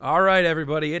All right,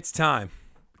 everybody, it's time.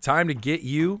 Time to get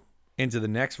you into the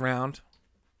next round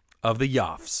of the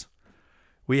Yoffs.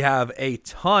 We have a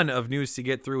ton of news to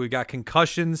get through. We've got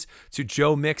concussions to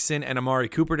Joe Mixon and Amari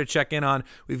Cooper to check in on.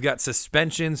 We've got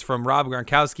suspensions from Rob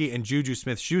Gronkowski and JuJu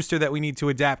Smith-Schuster that we need to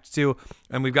adapt to.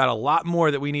 And we've got a lot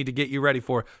more that we need to get you ready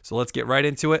for. So let's get right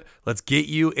into it. Let's get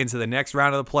you into the next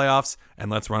round of the playoffs, and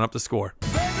let's run up the score.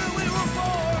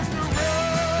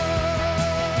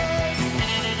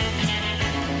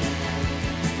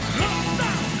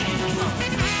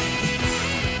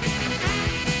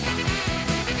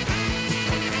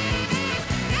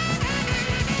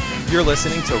 You're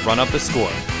listening to Run Up the Score,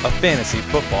 a fantasy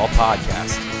football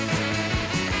podcast.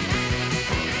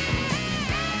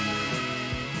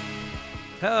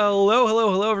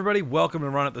 Hello, everybody. Welcome to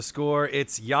Run Up the Score.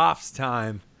 It's Yoffs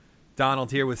time.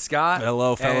 Donald here with Scott.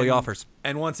 Hello, fellow Yoffers.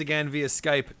 And once again, via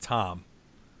Skype, Tom.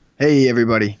 Hey,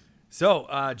 everybody. So,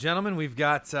 gentlemen, we've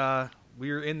got,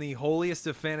 we're in the holiest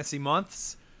of fantasy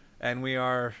months, and we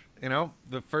are,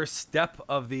 the first step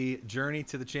of the journey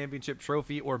to the championship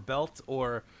trophy or belt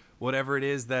or whatever it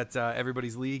is that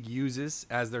everybody's league uses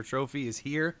as their trophy is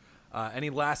here. Any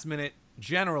last-minute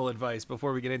general advice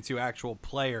before we get into actual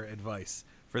player advice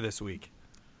for this week?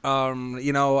 I'm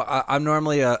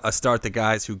normally a start the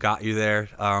guys who got you there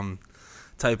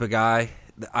type of guy.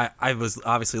 I was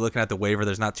obviously looking at the waiver.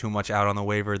 There's not too much out on the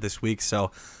waiver this week,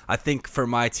 so I think for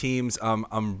my teams, I'm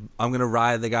gonna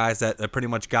ride the guys that pretty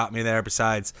much got me there.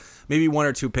 Besides maybe one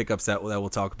or two pickups that we'll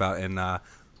talk about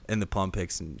in the plum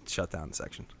picks and shutdown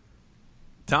section.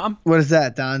 Tom? What is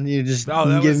that, Don? You just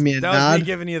giving me a nod? That was me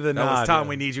giving you the nod. Tom,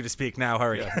 we need you to speak now.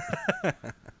 Hurry. Yeah.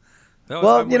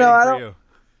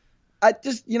 I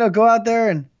just go out there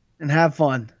and have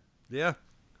fun. Yeah.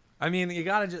 I mean, you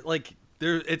got to just,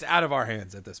 it's out of our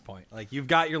hands at this point. Like, you've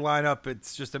got your lineup.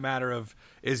 It's just a matter of,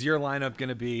 is your lineup going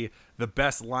to be the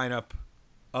best lineup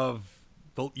of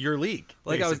your league,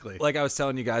 basically? Like I was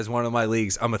telling you guys, one of my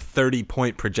leagues, I'm a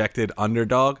 30-point projected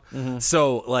underdog. Mm-hmm.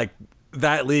 So,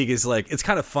 that league is it's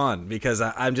kind of fun because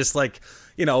I'm just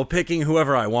picking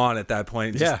whoever I want at that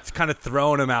point. Just kind of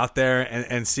throwing them out there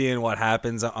and seeing what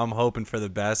happens. I'm hoping for the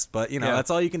best, but that's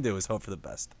all you can do is hope for the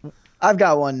best. I've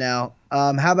got one now.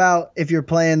 How about if you're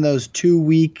playing those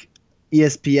 2-week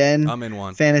ESPN I'm in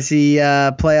one. fantasy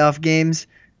playoff games,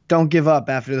 don't give up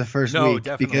after the first week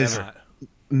because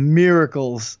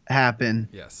miracles happen.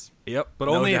 Yes. Yep. But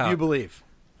only if you believe.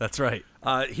 That's right.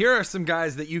 Here are some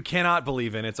guys that you cannot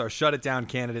believe in. It's our Shut It Down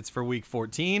candidates for Week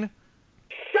 14.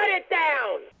 Shut it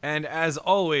down! And as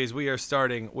always, we are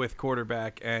starting with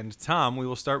quarterback. And Tom, we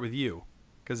will start with you.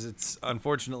 Because it's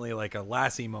unfortunately like a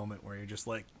Lassie moment where you're just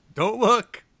like, don't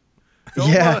look.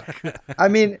 Don't look. I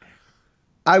mean,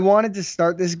 I wanted to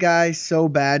start this guy so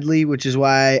badly, which is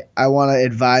why I want to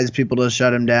advise people to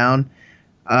shut him down.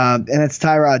 And it's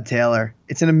Tyrod Taylor.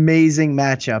 It's an amazing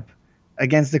matchup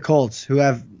against the Colts, who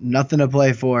have nothing to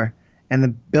play for, and the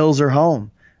Bills are home.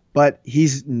 But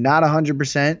he's not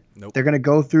 100%. Nope. They're going to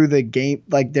go through the game,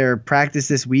 their practice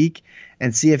this week,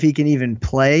 and see if he can even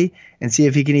play and see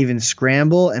if he can even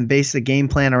scramble and base the game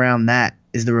plan around that,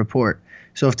 is the report.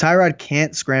 So if Tyrod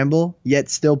can't scramble yet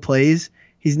still plays,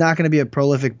 he's not going to be a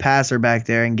prolific passer back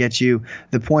there and get you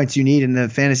the points you need in the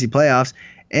fantasy playoffs.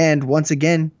 And once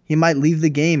again, he might leave the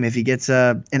game if he gets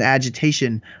an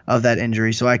agitation of that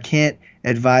injury. So I can't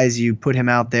advise you put him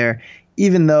out there,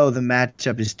 even though the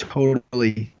matchup is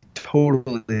totally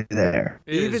there.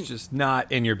 It's just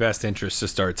not in your best interest to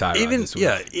start Tyrod this week.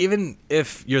 Yeah, even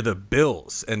if you're the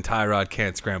Bills and Tyrod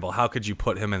can't scramble, how could you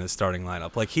put him in the starting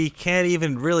lineup? He can't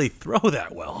even really throw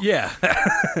that well. Yeah.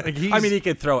 He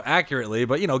can throw accurately,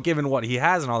 but, given what he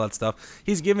has and all that stuff,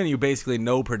 he's given you basically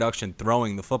no production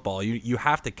throwing the football. You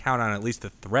have to count on at least the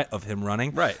threat of him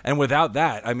running. Right. And without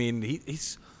that, I mean,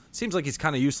 he's seems like he's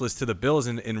kind of useless to the Bills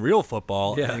in real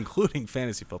football, including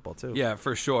fantasy football, too. Yeah,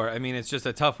 for sure. I mean, it's just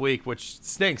a tough week, which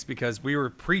stinks because we were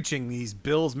preaching these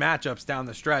Bills matchups down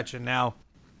the stretch, and now,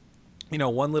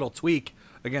 one little tweak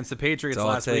against the Patriots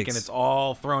last week, and it's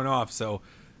all thrown off. So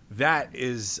that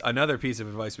is another piece of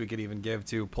advice we could even give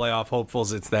to playoff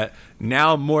hopefuls. It's that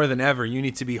now more than ever, you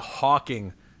need to be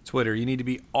hawking Twitter. You need to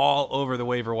be all over the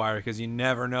waiver wire because you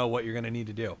never know what you're going to need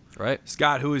to do. Right.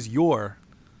 Scott, who is your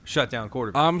shutdown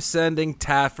quarterback? I'm sending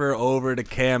Taffer over to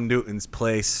Cam Newton's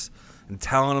place and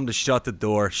telling him to shut the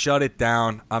door, shut it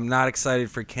down. I'm not excited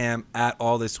for Cam at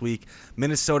all this week.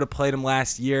 Minnesota played him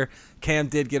last year. Cam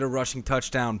did get a rushing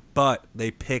touchdown, but they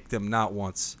picked him not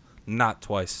once, not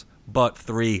twice, but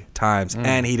 3 times,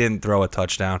 and he didn't throw a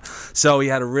touchdown. So he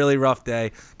had a really rough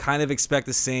day. Kind of expect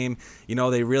the same.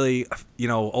 They really,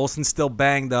 Olsen's still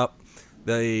banged up.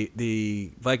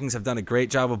 The Vikings have done a great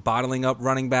job of bottling up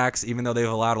running backs, even though they've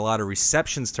allowed a lot of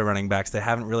receptions to running backs. They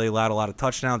haven't really allowed a lot of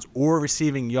touchdowns or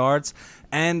receiving yards.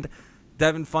 And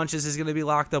Devin Funchess is going to be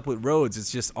locked up with Rhodes.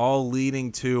 It's just all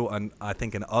leading to, I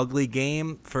think, an ugly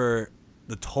game for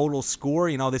the total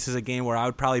score. This is a game where I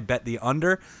would probably bet the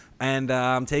under, and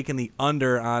I'm taking the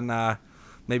under on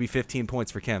maybe 15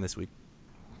 points for Cam this week.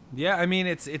 Yeah, I mean,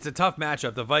 it's a tough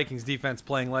matchup. The Vikings defense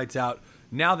playing lights out.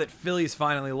 Now that Philly's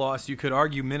finally lost, you could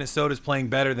argue Minnesota's playing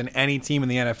better than any team in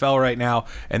the NFL right now,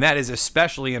 and that is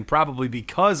especially and probably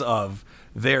because of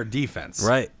their defense.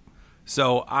 Right.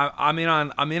 So I'm in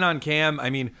on Cam. I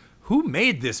mean, who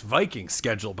made this Vikings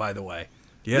schedule, by the way?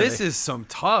 Yeah, this is some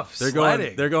tough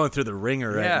sledding. They're going through the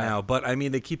ringer right now, but I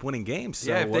mean, they keep winning games.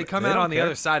 So if they come out on the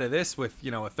other side of this with a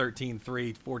 13-3,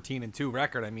 14-2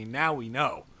 record, I mean, now we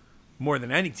know more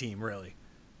than any team really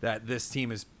that this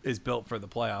team is built for the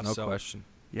playoffs. No question.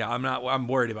 Yeah, I'm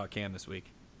worried about Cam this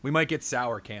week. We might get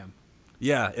sour Cam.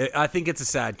 Yeah, I think it's a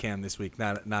sad Cam this week,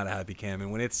 not a happy Cam.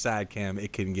 And when it's sad Cam,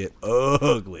 it can get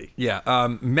ugly. Yeah,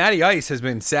 Matty Ice has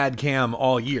been sad Cam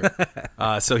all year.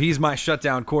 So he's my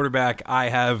shutdown quarterback. I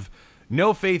have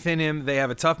no faith in him. They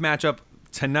have a tough matchup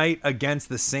tonight against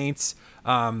the Saints.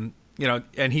 And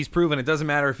he's proven it doesn't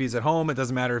matter if he's at home. It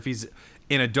doesn't matter if he's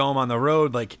in a dome on the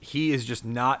road. Like, he is just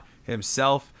not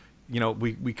himself.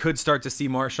 We could start to see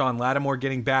Marshawn Lattimore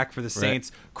getting back for the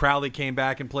Saints. Right. Crowley came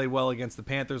back and played well against the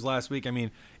Panthers last week. I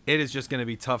mean, it is just going to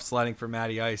be tough sledding for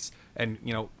Matty Ice. And,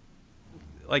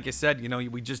 like I said,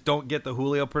 we just don't get the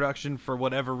Julio production for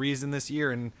whatever reason this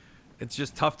year, and it's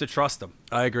just tough to trust him.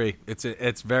 I agree.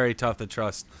 It's very tough to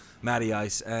trust Matty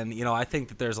Ice. And, I think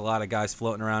that there's a lot of guys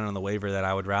floating around on the waiver that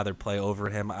I would rather play over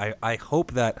him. I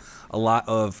hope that a lot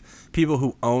of people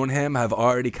who own him have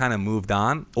already kind of moved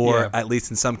on, or at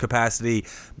least in some capacity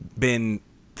been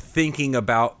thinking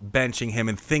about benching him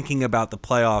and thinking about the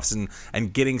playoffs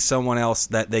and getting someone else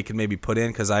that they can maybe put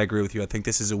in, because I agree with you. I think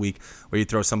this is a week where you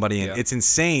throw somebody in. Yeah. It's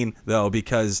insane, though,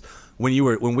 because when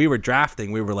we were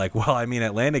drafting, we were like, well, I mean,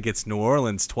 Atlanta gets New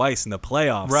Orleans twice in the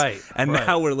playoffs. Right. And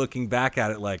now we're looking back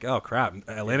at it like, oh, crap,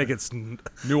 Atlanta gets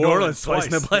New Orleans twice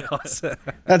in the playoffs.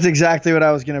 Yeah. That's exactly what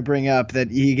I was going to bring up,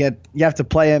 that you have to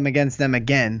play him against them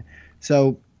again.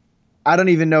 So I don't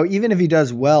even know. Even if he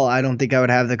does well, I don't think I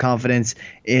would have the confidence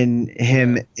in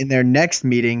him in their next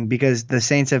meeting, because the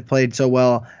Saints have played so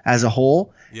well as a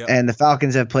whole, and the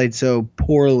Falcons have played so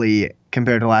poorly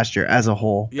compared to last year as a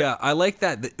whole. Yeah, I like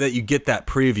that you get that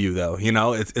preview, though.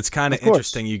 It's kind of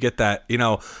interesting. You get that.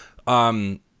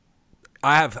 I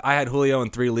had Julio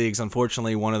in 3 leagues.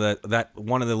 Unfortunately, one of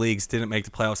the leagues didn't make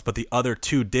the playoffs, but the other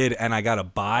 2 did, and I got a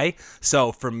bye.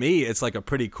 So for me, it's like a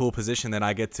pretty cool position that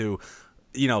I get to,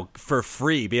 for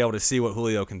free, be able to see what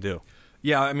Julio can do.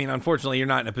 Yeah, I mean, unfortunately, you're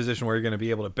not in a position where you're going to be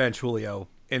able to bench Julio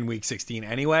in Week 16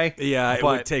 anyway. Yeah, it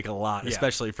would take a lot,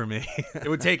 especially for me. It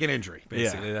would take an injury,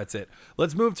 basically. Yeah. That's it.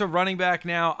 Let's move to running back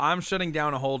now. I'm shutting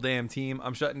down a whole damn team.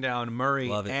 I'm shutting down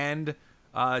Murray and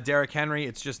Derrick Henry.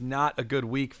 It's just not a good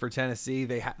week for Tennessee.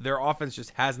 Their offense just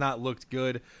has not looked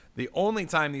good. The only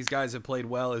time these guys have played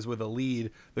well is with a lead.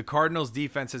 The Cardinals'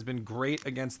 defense has been great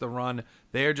against the run.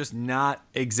 They're just not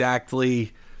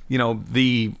exactly,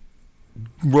 the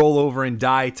roll over and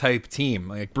die type team.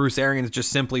 Like, Bruce Arians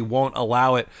just simply won't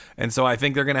allow it. And so I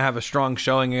think they're going to have a strong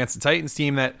showing against the Titans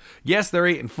team that, yes, they're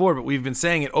 8-4, but we've been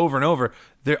saying it over and over.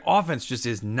 Their offense just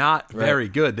is not very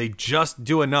good. They just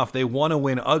do enough. They want to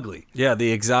win ugly. Yeah,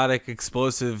 the exotic,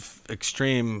 explosive,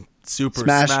 extreme, super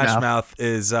smash mouth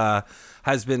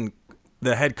has been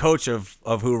the head coach of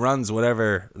who runs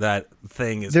whatever that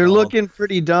thing is. They're called. looking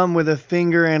pretty dumb with a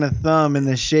finger and a thumb in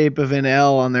the shape of an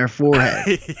L on their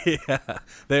forehead. Yeah,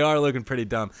 they are looking pretty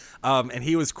dumb. And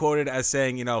he was quoted as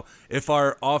saying, if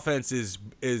our offense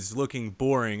is looking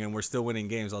boring and we're still winning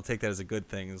games, I'll take that as a good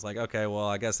thing. It's like, okay, well,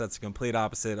 I guess that's a complete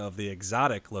opposite of the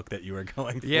exotic look that you were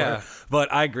going for. Yeah.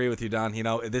 But I agree with you, Don.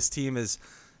 This team is...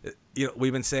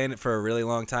 we've been saying it for a really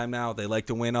long time now. They like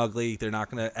to win ugly. They're not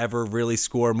going to ever really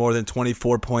score more than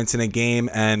 24 points in a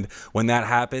game. And when that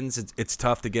happens, it's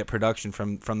tough to get production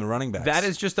from the running backs. That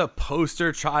is just a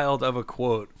poster child of a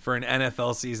quote for an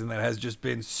NFL season that has just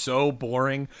been so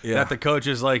boring that the coach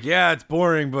is like, yeah, it's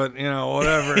boring, but,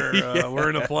 whatever. We're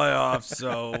in the playoffs,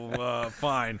 so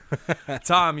fine.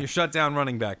 Tom, you shut down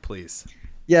running back, please.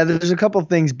 Yeah, there's a couple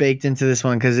things baked into this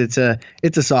one because it's a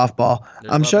softball.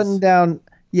 I'm shutting down.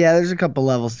 Yeah, there's a couple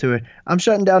levels to it. I'm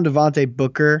shutting down Devontae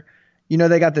Booker.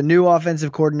 They got the new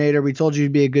offensive coordinator. We told you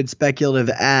he'd be a good speculative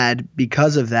ad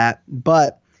because of that.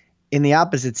 But in the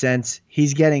opposite sense,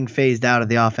 he's getting phased out of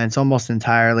the offense almost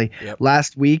entirely. Yep.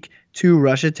 Last week, 2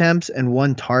 rush attempts and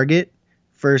 1 target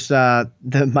versus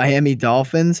the Miami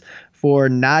Dolphins for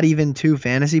not even 2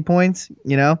 fantasy points.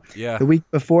 Yeah. The week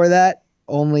before that,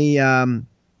 only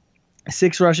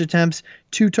 6 rush attempts,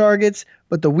 2 targets.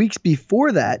 But the weeks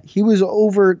before that, he was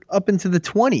up into the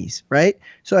 20s, right?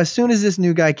 So as soon as this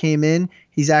new guy came in,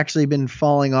 he's actually been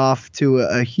falling off to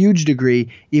a huge degree,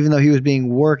 even though he was being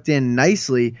worked in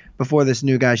nicely before this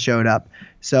new guy showed up.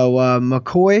 So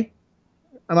McCoy,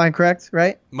 am I correct,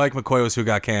 right? Mike McCoy was who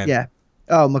got canned. Yeah.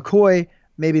 Oh, McCoy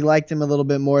maybe liked him a little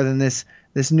bit more than this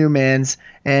new man's.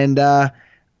 And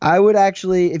I would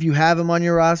actually, if you have him on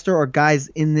your roster or guys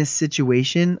in this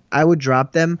situation, I would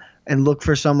drop them and look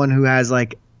for someone who has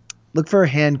look for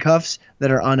handcuffs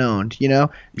that are unowned,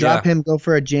 Drop him, go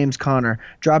for a James Conner.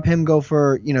 Drop him, go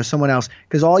for, someone else.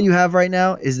 Because all you have right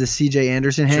now is the C.J.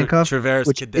 Anderson handcuff,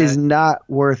 which Cadet. is not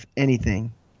worth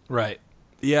anything. Right.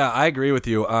 Yeah, I agree with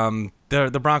you.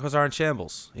 The Broncos are in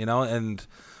shambles, and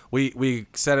we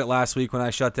said it last week when I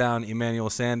shut down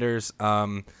Emmanuel Sanders.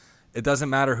 It doesn't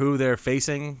matter who they're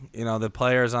facing. The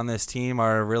players on this team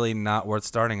are really not worth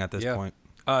starting at this point.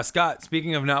 Scott,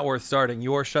 speaking of not worth starting,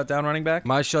 your shutdown running back?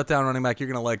 My shutdown running back, you're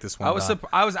going to like this one.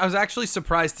 I was actually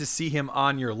surprised to see him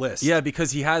on your list. Yeah,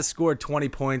 because he has scored 20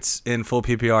 points in full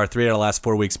PPR 3 out of the last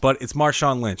 4 weeks, but it's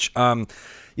Marshawn Lynch.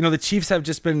 The Chiefs have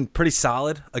just been pretty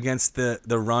solid against the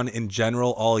run in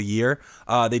general all year.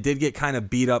 They did get kind of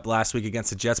beat up last week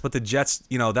against the Jets, but the Jets,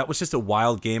 that was just a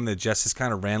wild game. The Jets just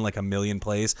kind of ran like a million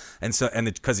plays, and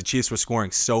because the Chiefs were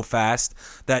scoring so fast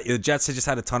that the Jets had just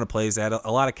had a ton of plays. They had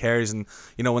a lot of carries, and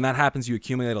when that happens, you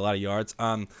accumulate a lot of yards.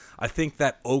 I think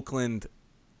that Oakland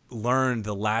learned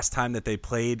the last time that they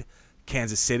played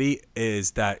Kansas City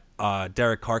is that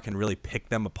Derek Carr can really pick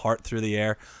them apart through the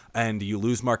air, and you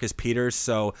lose Marcus Peters,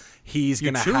 so he's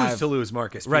going to have... You choose to lose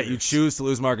Marcus Peters. Right, you choose to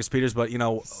lose Marcus Peters, but,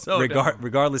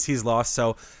 regardless, he's lost.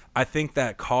 So I think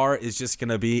that Carr is just going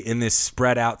to be in this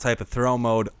spread-out type of throw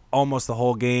mode almost the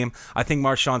whole game. I think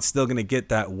Marshawn's still going to get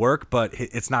that work, but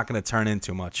it's not going to turn in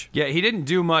too much. Yeah, he didn't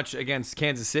do much against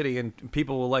Kansas City, and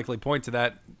people will likely point to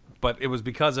that, but it was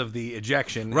because of the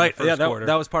ejection. Right. In the first quarter.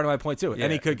 That was part of my point too. Yeah,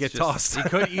 and he could get tossed. He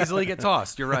could easily get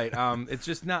tossed. You're right. It's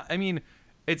just not. I mean,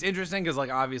 it's interesting because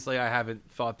obviously I haven't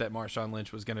thought that Marshawn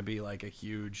Lynch was going to be a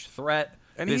huge threat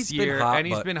this year, and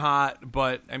he's been hot.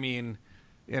 But I mean,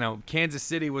 Kansas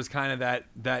City was kind of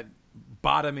that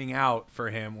bottoming out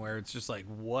for him, where it's just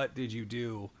what did you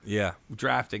do? Yeah.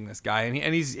 Drafting this guy,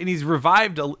 and he's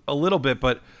revived a little bit,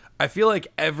 but I feel like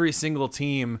every single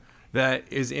team that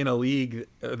is in a league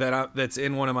that's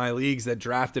in one of my leagues that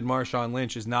drafted Marshawn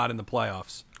Lynch is not in the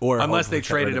playoffs, or unless they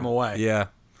traded him away. Yeah,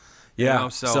 yeah.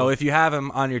 So if you have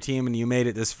him on your team and you made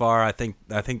it this far, I think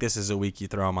this is a week you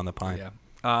throw him on the pine.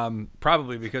 Yeah,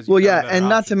 probably because. And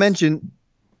not to mention,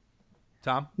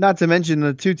 Tom. Not to mention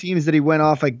the 2 teams that he went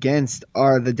off against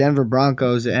are the Denver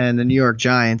Broncos and the New York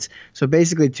Giants. So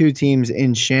basically 2 teams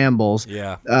in shambles.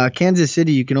 Yeah. Kansas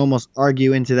City, you can almost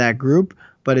argue into that group,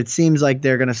 but it seems like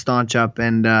they're going to staunch up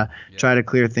and try to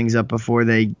clear things up before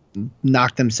they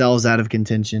knock themselves out of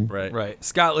contention. Right.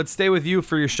 Scott, let's stay with you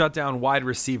for your shutdown wide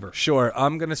receiver. Sure.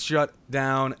 I'm going to shut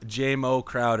down J-Mo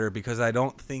Crowder because I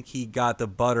don't think he got the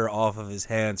butter off of his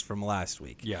hands from last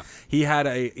week. Yeah. He had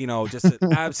just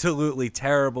an absolutely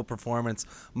terrible performance,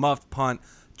 muffed punt,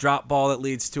 drop ball that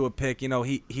leads to a pick.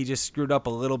 He just screwed up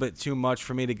a little bit too much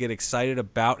for me to get excited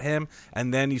about him.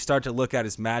 And then you start to look at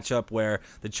his matchup where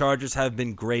the Chargers have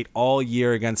been great all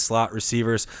year against slot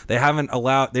receivers. They've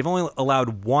only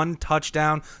allowed 1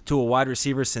 touchdown to a wide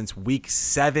receiver since week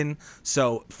 7.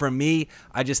 So for me,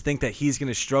 I just think that he's going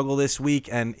to struggle this week,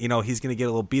 and he's going to get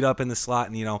a little beat up in the slot,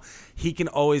 and he can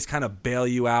always kind of bail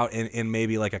you out in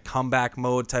maybe a comeback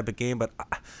mode type of game. But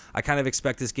I kind of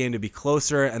expect this game to be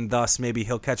closer, and thus maybe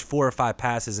he'll catch 4 or 5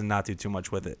 passes and not do too much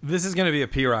with it. This is going to be a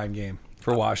Pirine game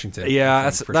for Washington. Yeah,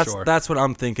 that's what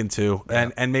I'm thinking too,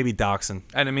 and maybe Doxson.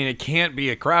 And I mean, it can't be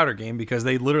a Crowder game because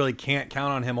they literally can't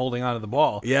count on him holding onto the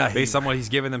ball. Yeah, based on what he's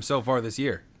given them so far this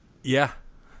year. Yeah,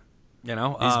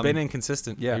 he's been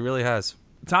inconsistent. Yeah, he really has.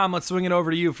 Tom, let's swing it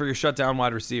over to you for your shutdown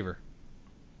wide receiver.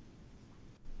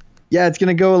 Yeah, it's going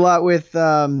to go a lot with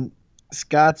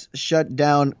Scott's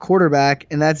shutdown quarterback,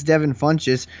 and that's Devin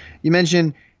Funchess. You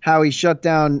mentioned how he shut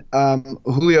down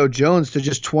Julio Jones to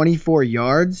just 24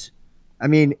 yards. I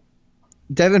mean,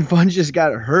 Devin Funchess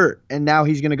got hurt, and now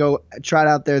he's going to go try it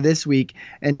out there this week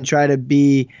and try to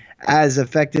be as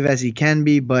effective as he can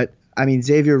be. But, I mean,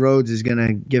 Xavier Rhodes is going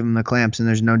to give him the clamps, and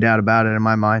there's no doubt about it in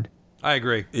my mind. I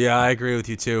agree. Yeah, I agree with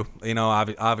you too.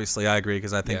 Obviously I agree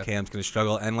because I think Cam's going to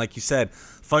struggle. And like you said,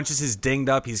 Funchess is dinged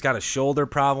up. He's got a shoulder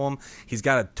problem. He's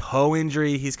got a toe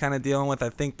injury he's kind of dealing with. I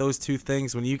think those two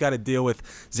things, when you got to deal with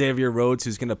Xavier Rhodes,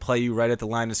 who's going to play you right at the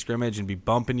line of scrimmage and be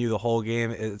bumping you the whole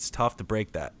game, it's tough to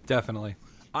break that. Definitely.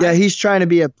 Yeah, he's trying to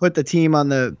be a put the team on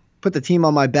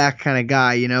my back kind of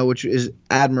guy, which is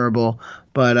admirable.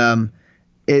 But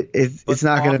it's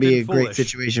not going to be a great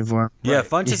situation for him. Yeah, Right.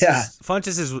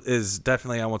 Funchess is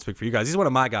definitely, I won't speak for you guys. He's one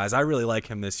of my guys. I really like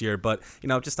him this year, but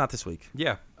just not this week.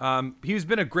 Yeah. He's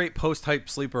been a great post-hype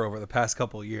sleeper over the past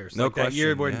couple of years. No like question. That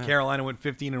year when yeah. Carolina went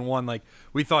 15-1, like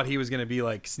we thought he was going to be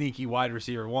like sneaky wide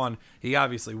receiver 1. He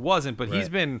obviously wasn't, but he's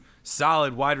been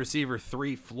solid wide receiver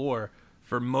 3 floor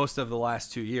for most of the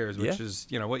last 2 years, which is,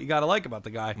 what you got to like about the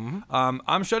guy. Mm-hmm.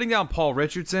 I'm shutting down Paul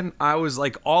Richardson. I was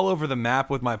like all over the map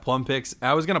with my plum picks.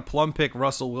 I was going to plum pick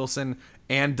Russell Wilson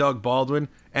and Doug Baldwin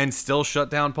and still shut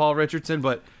down Paul Richardson.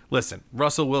 But listen,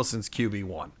 Russell Wilson's QB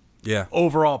 1. Yeah.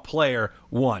 Overall player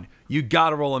 1. You got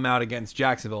to roll him out against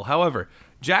Jacksonville. However,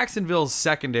 Jacksonville's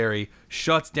secondary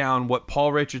shuts down what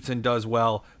Paul Richardson does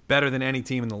well better than any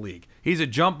team in the league. He's a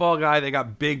jump ball guy. They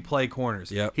got big play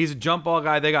corners. Yep. He's a jump ball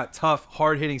guy. They got tough,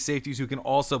 hard-hitting safeties who can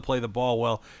also play the ball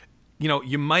well.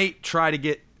 You might try to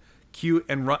get cute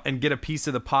and get a piece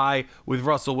of the pie with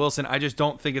Russell Wilson. I just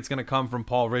don't think it's going to come from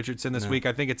Paul Richardson this week.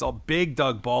 I think it's a big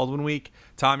Doug Baldwin week.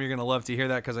 Tom, you're going to love to hear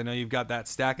that because I know you've got that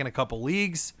stack in a couple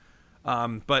leagues.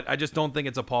 But I just don't think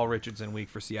it's a Paul Richardson week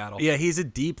for Seattle. Yeah, he's a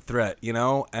deep threat,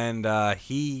 and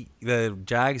the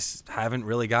Jags haven't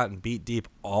really gotten beat deep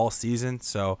all season,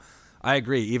 so I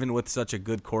agree. Even with such a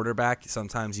good quarterback,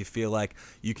 sometimes you feel like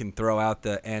you can throw out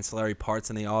the ancillary parts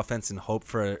in the offense and hope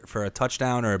for a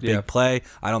touchdown or a big play.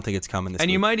 I don't think it's coming this week.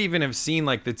 And you might even have seen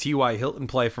like the T.Y. Hilton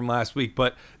play from last week,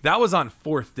 but that was on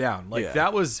 4th down.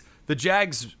 That was the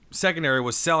Jags secondary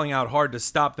was selling out hard to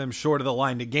stop them short of the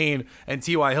line to gain, and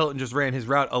T.Y. Hilton just ran his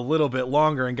route a little bit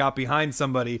longer and got behind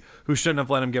somebody who shouldn't have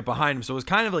let him get behind him. So it was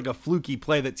kind of like a fluky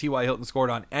play that T.Y. Hilton scored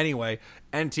on anyway,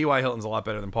 and T.Y. Hilton's a lot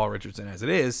better than Paul Richardson as it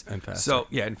is. And faster. So,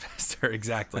 yeah, and faster,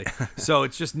 exactly. So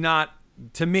it's just not,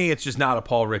 to me, it's just not a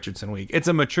Paul Richardson week. It's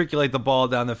a matriculate the ball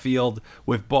down the field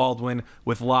with Baldwin,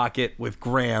 with Lockett, with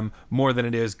Graham, more than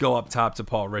it is go up top to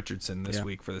Paul Richardson this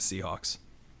week for the Seahawks.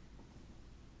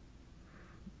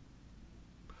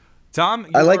 Tom,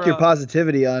 I like your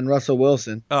positivity on Russell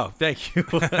Wilson. Oh, thank you.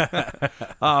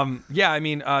 Tom,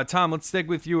 let's stick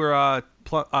with your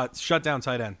shutdown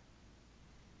tight end.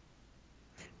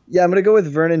 Yeah, I'm going to go with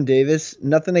Vernon Davis.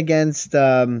 Nothing against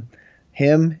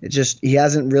him. It's just he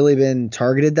hasn't really been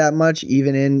targeted that much,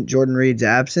 even in Jordan Reed's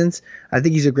absence. I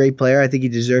think he's a great player. I think he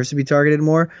deserves to be targeted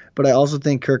more. But I also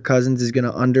think Kirk Cousins is going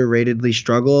to underratedly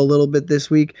struggle a little bit this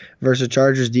week versus a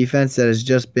Chargers defense that has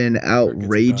just been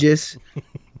outrageous.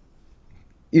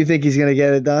 You think he's going to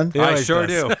get it done? I sure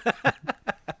do.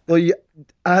 Well,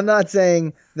 I'm not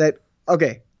saying that.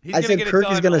 Okay, I said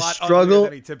Kirk is going to struggle.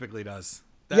 Than he typically does.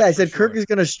 I said Kirk is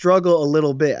going to struggle a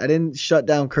little bit. I didn't shut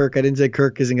down Kirk. I didn't say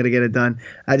Kirk isn't going to get it done.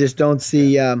 I just don't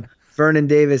see Vernon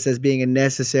Davis as being a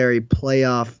necessary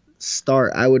playoff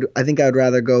start. I think I would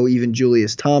rather go even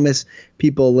Julius Thomas,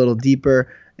 people a little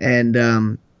deeper,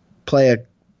 and play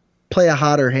a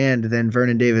hotter hand than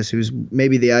Vernon Davis, who's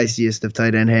maybe the iciest of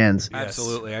tight end hands.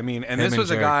 Absolutely. I mean, and this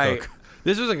was a guy.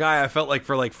 This was a guy I felt like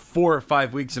for like 4 or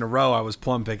 5 weeks in a row I was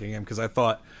plum picking him because I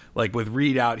thought like with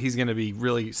Reed out he's going to be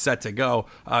really set to go.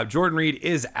 Jordan Reed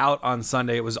is out on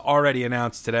Sunday. It was already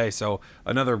announced today, so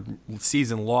another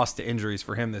season lost to injuries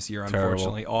for him this year.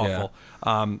 Unfortunately, Terrible.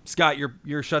 awful. Scott,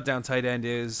 your shutdown tight end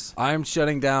is. I'm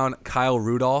shutting down Kyle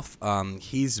Rudolph.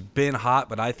 He's been hot,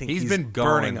 but I think he's been going,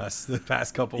 burning us the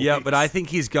past couple. Yeah, weeks. but I think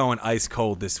he's going ice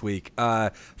cold this week.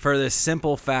 For the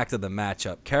simple fact of the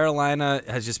matchup, Carolina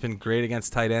has just been great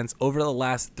against tight ends over the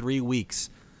last 3 weeks.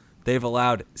 They've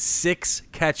allowed 6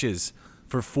 catches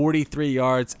for 43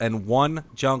 yards and 1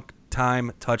 junk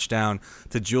time touchdown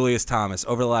to Julius Thomas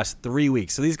over the last 3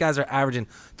 weeks. So these guys are averaging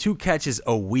 2 catches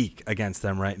a week against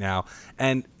them right now.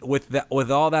 And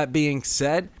with all that being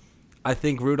said, I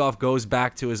think Rudolph goes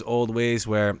back to his old ways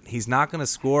where he's not going to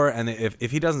score, and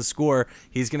if he doesn't score,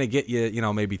 he's going to get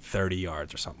you maybe 30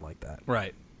 yards or something like that.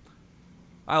 Right.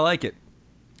 I like it.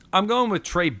 I'm going with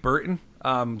Trey Burton.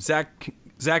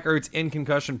 Zach Ertz in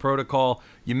concussion protocol.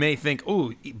 You may think,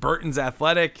 ooh, Burton's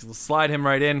athletic. Slide him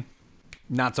right in.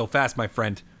 Not so fast, my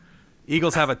friend.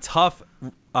 Eagles have a tough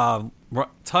tight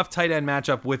end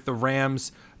matchup with the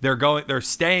Rams. They're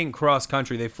staying cross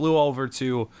country. They flew over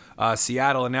to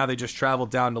Seattle, and now they just traveled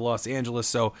down to Los Angeles.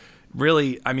 So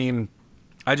really, I mean,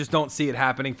 I just don't see it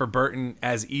happening for Burton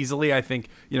as easily. I think,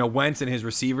 Wentz and his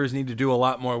receivers need to do a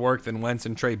lot more work than Wentz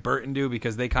and Trey Burton do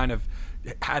because they kind of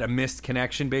had a missed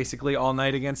connection basically all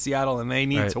night against Seattle, and they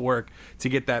need to work to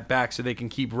get that back so they can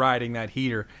keep riding that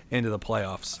heater into the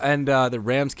playoffs. And the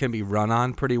Rams can be run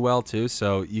on pretty well too,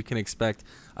 so you can expect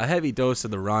a heavy dose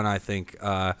of the run, I think,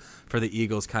 for the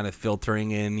Eagles, kind of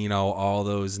filtering in, all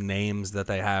those names that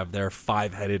they have. Their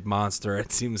 5-headed monster,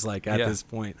 it seems like, at this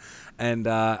point. And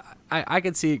I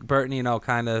could see Burton,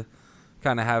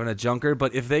 kind of having a junker.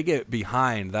 But if they get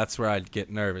behind, that's where I'd get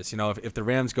nervous. If the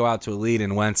Rams go out to a lead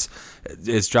and Wentz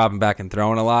is dropping back and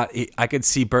throwing a lot, I could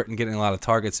see Burton getting a lot of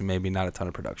targets and maybe not a ton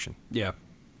of production. Yeah.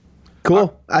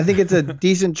 Cool. I think it's a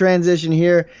decent transition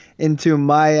here into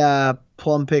my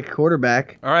plum pick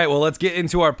quarterback. All right, well, let's get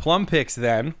into our plum picks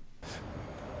then.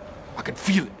 I can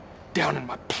feel it down in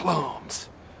my plums.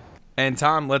 And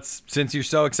Tom, since you're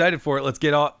so excited for it, let's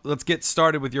get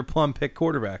started with your plum pick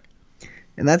quarterback.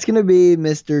 And that's going to be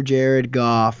Mr. Jared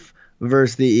Goff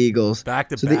versus the Eagles. Back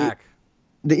to back.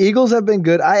 The Eagles have been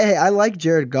good. I like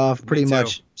Jared Goff pretty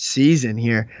much season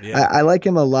here. Yeah. I like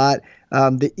him a lot.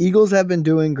 The Eagles have been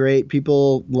doing great.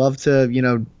 People love to,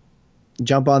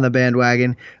 jump on the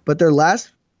bandwagon. But their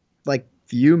last,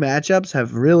 few matchups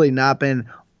have really not been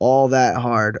all that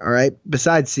hard, all right?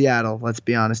 Besides Seattle, let's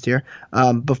be honest here.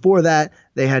 Before that,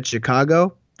 they had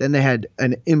Chicago. Then they had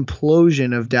an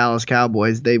implosion of Dallas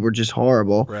Cowboys. They were just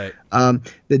horrible. Right.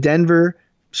 The Denver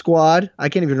squad, I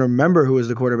can't even remember who was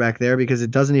the quarterback there because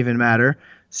it doesn't even matter.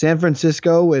 San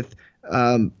Francisco with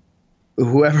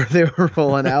whoever they were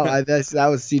rolling out. That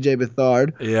was C.J.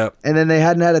 Beathard. Yep. And then they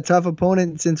hadn't had a tough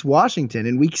opponent since Washington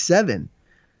in Week 7.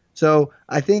 So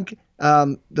I think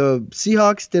the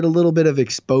Seahawks did a little bit of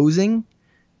exposing,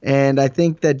 and I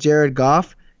think that Jared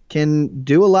Goff can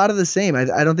do a lot of the same. I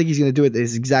don't think he's going to do it the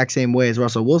exact same way as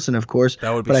Russell Wilson, of course.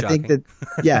 That would be but shocking. I think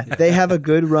that, they have a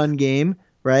good run game,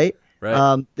 right?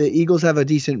 Right. The Eagles have a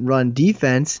decent run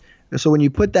defense. So when you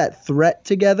put that threat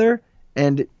together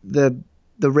and the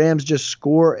Rams just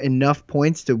score enough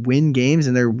points to win games,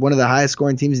 and they're one of the highest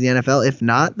scoring teams in the NFL, if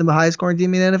not the highest scoring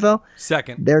team in the NFL,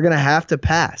 second, they're going to have to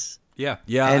pass. Yeah,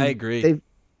 And I agree.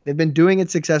 They've been doing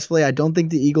it successfully. I don't think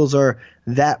the Eagles are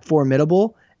that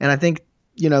formidable, and I think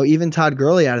even Todd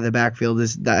Gurley out of the backfield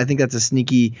I think that's a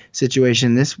sneaky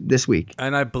situation this week.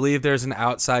 And I believe there's an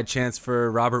outside chance for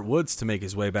Robert Woods to make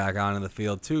his way back onto the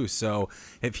field too. So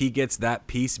if he gets that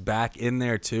piece back in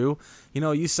there too,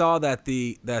 you saw that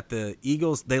the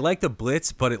Eagles, they like to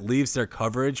blitz, but it leaves their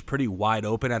coverage pretty wide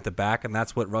open at the back, and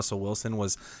that's what Russell Wilson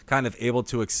was kind of able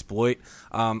to exploit.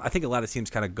 I think a lot of teams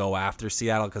kind of go after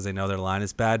Seattle because they know their line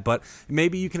is bad, but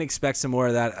maybe you can expect some more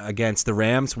of that against the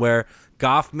Rams, where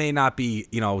Goff may not be,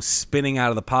 spinning out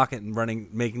of the pocket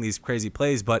and making these crazy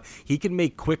plays, but he can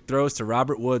make quick throws to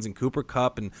Robert Woods and Cooper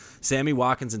Kupp and Sammy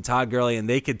Watkins and Todd Gurley, and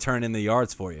they could turn in the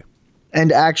yards for you.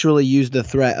 And actually use the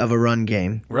threat of a run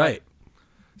game. Right.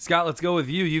 Scott, let's go with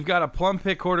you. You've got a plum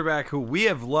pick quarterback who we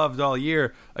have loved all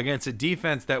year against a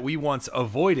defense that we once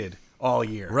avoided all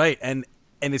year. Right, and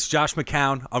it's Josh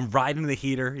McCown. I'm riding the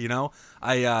heater,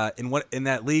 I in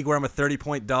that league where I'm a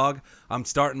 30-point dog, I'm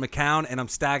starting McCown and I'm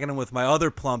stacking him with my other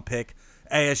plum pick,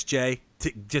 ASJ,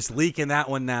 just leaking that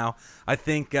one now. I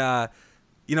think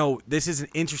this is an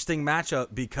interesting matchup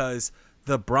because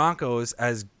the Broncos,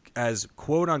 as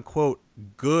quote unquote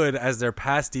good as their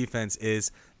pass defense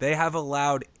is, they have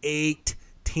allowed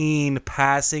 18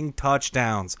 passing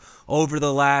touchdowns over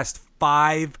the last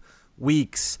 5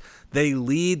 weeks. They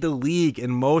lead the league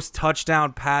in most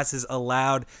touchdown passes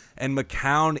allowed, and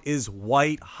McCown is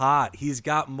white hot. He's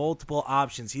got multiple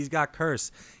options. He's got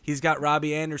Curse. He's got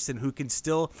Robbie Anderson, who can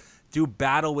still do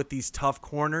battle with these tough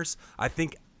corners. I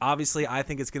think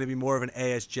it's going to be more of an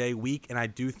ASJ week, and I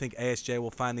do think ASJ will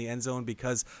find the end zone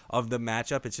because of the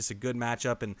matchup. It's just a good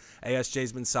matchup, and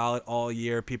ASJ's been solid all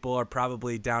year. People are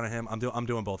probably down on him. I'm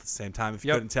doing both at the same time, if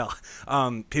you couldn't tell.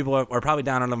 People are probably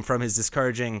down on him from his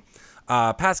discouraging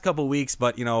past couple weeks,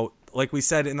 but like we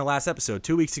said in the last episode,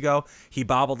 2 weeks ago, he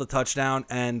bobbled a touchdown,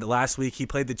 and last week he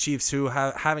played the Chiefs, who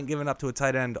haven't given up to a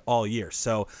tight end all year.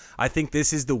 So I think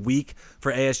this is the week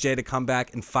for ASJ to come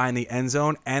back and find the end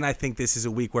zone, and I think this is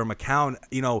a week where McCown,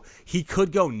 he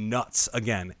could go nuts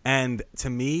again. And to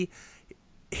me,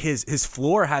 his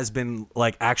floor has been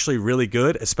actually really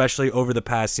good, especially over the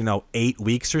past 8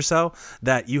 weeks or so,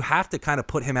 that you have to kind of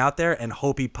put him out there and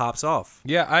hope he pops off.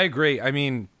 Yeah, I agree. I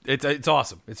mean, it's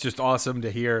awesome. It's just awesome to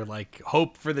hear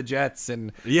hope for the Jets,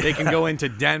 and they can go into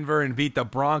Denver and beat the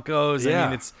Broncos. Yeah. I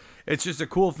mean, it's just a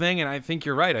cool thing, and I think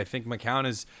you're right. I think McCown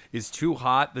is too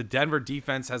hot. The Denver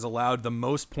defense has allowed the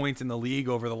most points in the league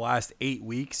over the last 8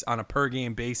 weeks on a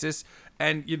per-game basis,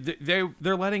 and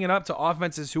they're letting it up to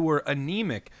offenses who were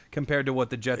anemic compared to what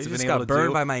the Jets have been able to do. Just got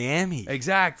burned by Miami.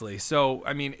 Exactly. So,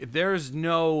 I mean, there's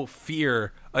no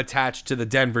fear attached to the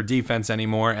Denver defense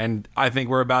anymore, and I think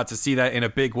we're about to see that in a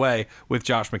big way with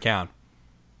Josh McCown.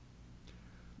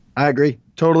 I agree.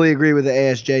 Totally agree with the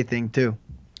ASJ thing, too.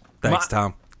 Thanks,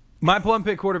 Tom. My plum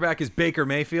pick quarterback is Baker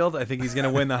Mayfield. I think he's going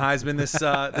to win the Heisman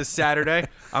this Saturday.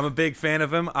 I'm a big fan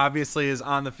of him. Obviously, his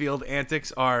on-the-field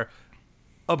antics are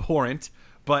abhorrent,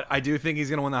 but I do think he's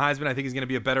going to win the Heisman. I think he's going to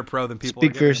be a better pro than people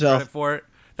Speak are for giving him yourself. credit for it.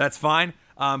 That's fine.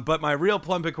 But my real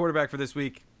plum pick quarterback for this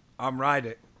week, I'm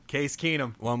riding it. Case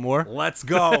Keenum. One more? Let's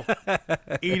go.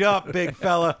 Eat up, big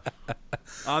fella.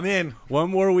 I'm in. One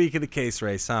more week of the case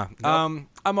race, huh? Yep.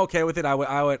 I'm okay with it. I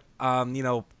would,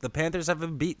 the Panthers have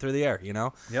been beat through the air,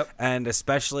 Yep. and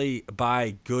especially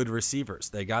by good receivers.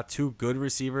 They got 2 good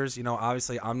receivers.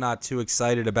 Obviously, I'm not too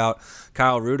excited about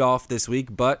Kyle Rudolph this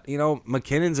week, but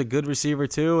McKinnon's a good receiver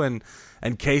too, and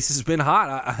Case has been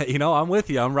hot. I'm with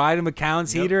you. I'm riding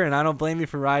McCown's heater, and I don't blame you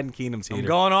for riding Keenum's heater. I'm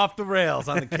going off the rails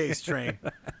on the Case train.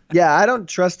 Yeah, I don't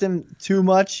trust him too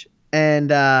much,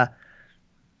 and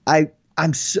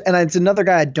it's another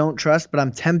guy I don't trust, but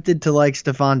I'm tempted to like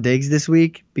Stephon Diggs this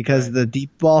week because of the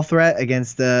deep ball threat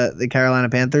against the Carolina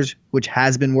Panthers, which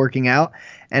has been working out.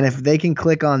 And if they can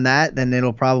click on that, then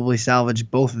it'll probably salvage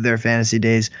both of their fantasy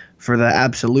days for the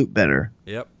absolute better.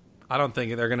 Yep. I don't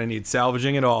think they're going to need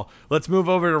salvaging at all. Let's move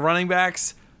over to running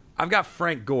backs. I've got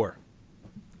Frank Gore.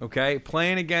 Okay,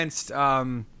 playing against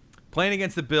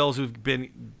the Bills, who've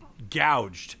been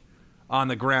gouged on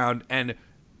the ground, and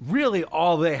really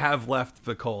all they have left for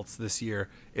the Colts this year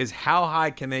is how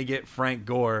high can they get Frank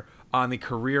Gore on the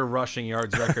career rushing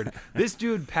yards record. This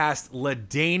dude passed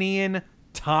LaDainian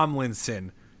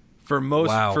Tomlinson for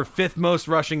 5th most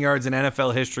rushing yards in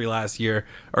NFL history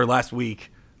last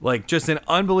week. Like, just an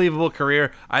unbelievable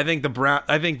career. I think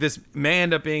this may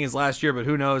end up being his last year, but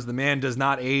who knows? The man does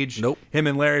not age. Nope. Him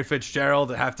and Larry Fitzgerald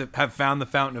have found the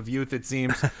fountain of youth, it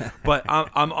seems. But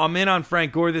I'm in on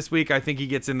Frank Gore this week. I think he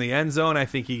gets in the end zone. I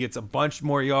think he gets a bunch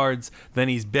more yards than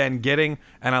he's been getting,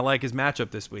 and I like his matchup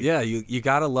this week. Yeah, you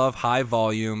gotta love high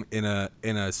volume in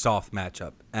a soft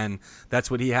matchup, and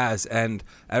that's what he has. And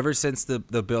ever since the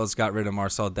Bills got rid of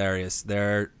Marcel Darius,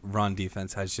 their run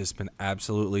defense has just been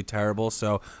absolutely terrible.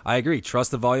 So I agree.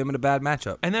 Trust the volume in a bad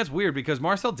matchup. And that's weird because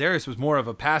Marcel Darius was more of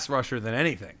a pass rusher than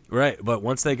anything. Right, but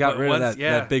once they got rid of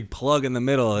that big plug in the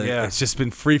middle, it's just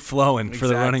been free-flowing for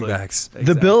the running backs.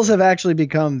 Exactly. The Bills have actually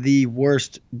become the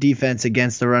worst defense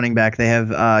against the running back. They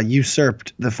have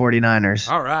usurped the 49ers.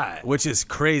 All right. Which is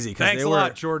crazy because Thanks a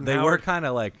lot, Jordan They were Howard. kind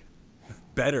of like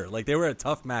better. Like, they were a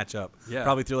tough matchup. Yeah.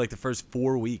 Probably through like the first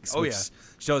 4 weeks. Oh, which yeah.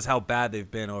 shows how bad they've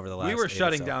been over the last. We were 8 or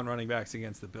shutting so. down running backs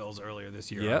against the Bills earlier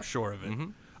this year. Yep. I'm sure of it.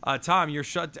 Mm-hmm. Tom,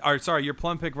 your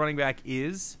plum pick running back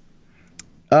is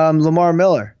Lamar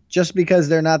Miller, just because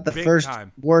they're not the Big first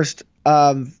time. worst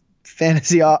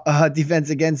fantasy defense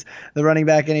against the running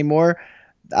back anymore.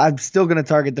 I'm still going to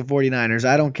target the 49ers.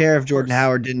 I don't care if Jordan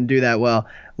Howard didn't do that well.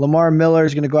 Lamar Miller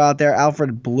is going to go out there.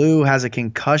 Alfred Blue has a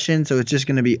concussion, so it's just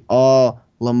going to be all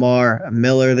Lamar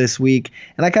Miller this week.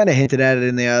 And I kind of hinted at it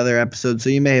in the other episode,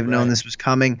 so you may have known this was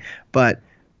coming. But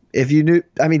if you knew,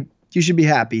 you should be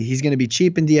happy. He's going to be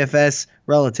cheap in DFS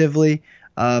relatively,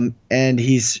 and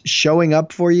he's showing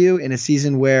up for you in a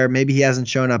season where maybe he hasn't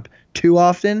shown up too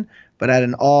often, but at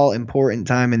an all-important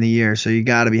time in the year. So you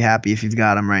got to be happy if you've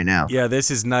got him right now. Yeah,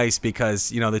 this is nice because,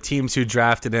 the teams who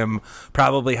drafted him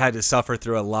probably had to suffer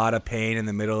through a lot of pain in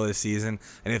the middle of the season.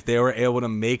 And if they were able to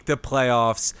make the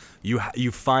playoffs,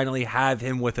 you finally have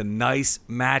him with a nice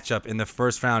matchup in the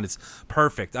first round. It's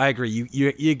perfect. I agree.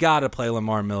 You got to play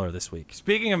Lamar Miller this week.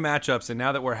 Speaking of matchups, and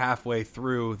now that we're halfway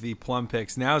through the plum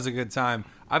picks, now's a good time.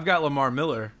 I've got Lamar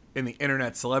Miller in the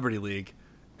Internet Celebrity League.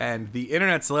 And the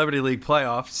Internet Celebrity League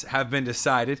playoffs have been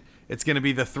decided. It's going to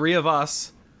be the 3 of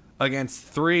us against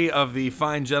 3 of the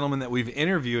fine gentlemen that we've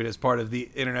interviewed as part of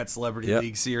the Internet Celebrity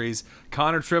League series.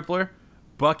 Connor Tripler,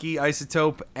 Bucky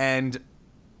Isotope, and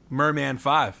Merman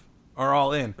 5 are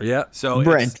all in. Yeah. So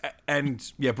Brent.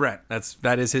 Brent.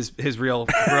 That is his real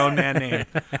grown man name.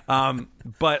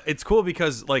 But it's cool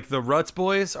because like the RUTS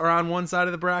Boys are on one side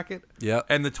of the bracket. Yep.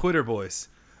 And the Twitter Boys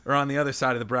are on the other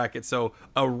side of the bracket. So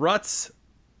a RUTS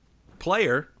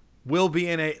player will be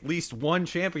in at least one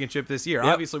championship this year.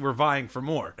 Yep. Obviously, we're vying for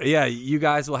more. Yeah, you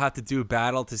guys will have to do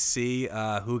battle to see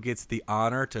who gets the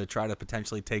honor to try to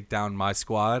potentially take down my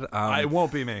squad. It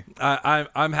won't be me.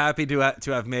 I'm happy to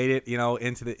have made it,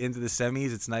 into the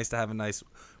semis. It's nice to have a nice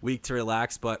week to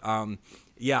relax, but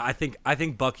yeah, I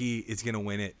think Bucky is gonna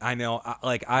win it. I know,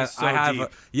 I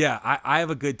have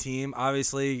a good team.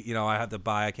 Obviously, I have the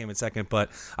bye. I came in second,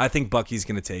 but I think Bucky's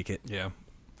gonna take it. Yeah.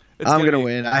 I'm going to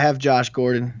win. I have Josh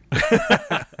Gordon.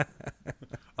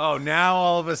 Oh, now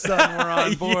all of a sudden we're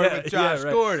on board with Josh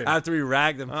Gordon. After we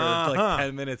ragged him for like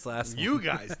 10 minutes last week. You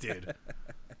guys did.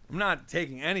 I'm not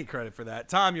taking any credit for that.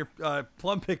 Tom, your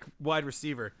plum pick wide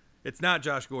receiver. It's not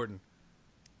Josh Gordon.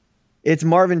 It's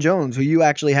Marvin Jones, who you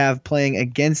actually have playing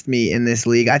against me in this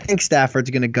league. I think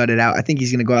Stafford's going to gut it out. I think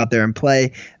he's going to go out there and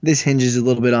play. This hinges a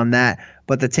little bit on that.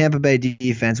 But the Tampa Bay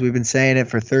defense, we've been saying it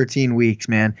for 13 weeks,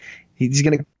 man. He's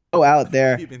going to go out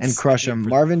there and crush him.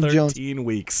 Marvin Jones. 13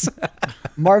 weeks.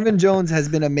 Marvin Jones has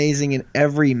been amazing in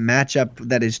every matchup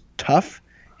that is tough.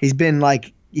 He's been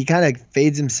he kind of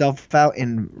fades himself out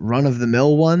in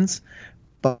run-of-the-mill ones.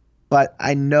 But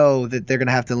I know that they're going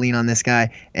to have to lean on this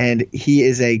guy, and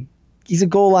he's a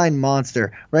goal line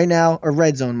monster right now, or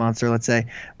red zone monster, let's say.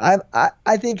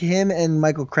 I think him and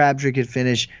Michael Crabtree could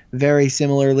finish very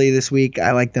similarly this week.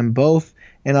 I like them both,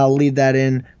 and I'll leave that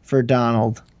in for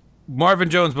Donald. Marvin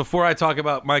Jones, before I talk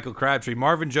about Michael Crabtree,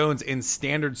 Marvin Jones in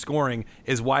standard scoring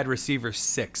is wide receiver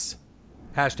 6.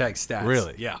 #stats.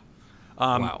 Really? Yeah.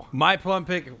 Wow. My plum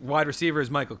pick wide receiver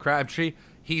is Michael Crabtree.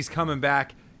 He's coming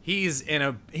back. He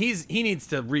needs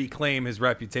to reclaim his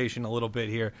reputation a little bit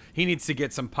here. He needs to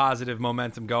get some positive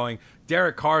momentum going.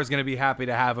 Derek Carr is going to be happy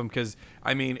to have him because,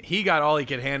 he got all he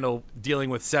could handle dealing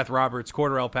with Seth Roberts,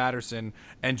 Cordarrelle Patterson,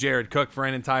 and Jared Cook for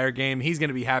an entire game. He's going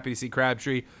to be happy to see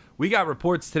Crabtree. We got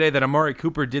reports today that Amari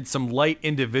Cooper did some light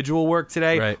individual work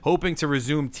today, hoping to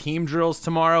resume team drills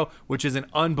tomorrow, which is an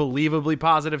unbelievably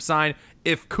positive sign.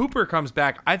 If Cooper comes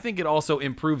back, I think it also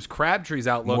improves Crabtree's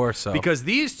outlook. More so. Because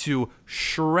these two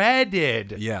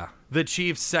shredded the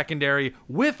Chiefs secondary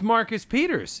with Marcus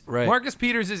Peters. Right. Marcus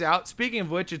Peters is out. Speaking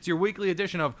of which, it's your weekly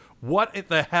edition of What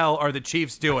the Hell Are the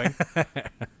Chiefs Doing?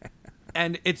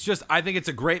 And it's just, I think it's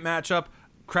a great matchup.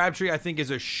 Crabtree, I think,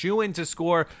 is a shoo-in to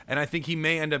score, and I think he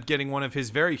may end up getting one of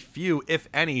his very few, if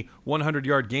any,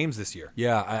 100-yard games this year.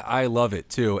 Yeah, I love it,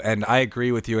 too. And I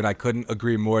agree with you, and I couldn't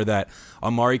agree more that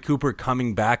Amari Cooper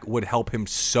coming back would help him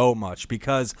so much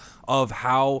because of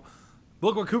how...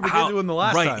 Look what Cooper did to him the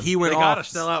last time. He went they off. They got to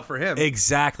sell out for him.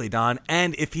 Exactly, Don.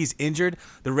 And if he's injured,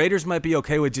 the Raiders might be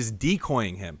okay with just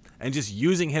decoying him and just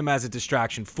using him as a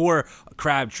distraction for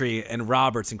Crabtree and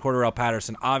Roberts and Cordarrelle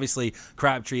Patterson. Obviously,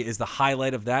 Crabtree is the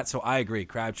highlight of that, so I agree.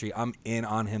 Crabtree, I'm in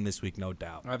on him this week, no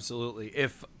doubt. Absolutely.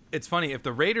 It's funny, if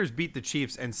the Raiders beat the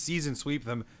Chiefs and season sweep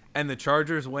them and the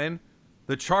Chargers win,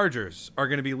 the Chargers are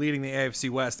going to be leading the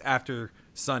AFC West after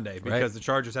Sunday because the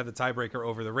Chargers have the tiebreaker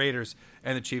over the Raiders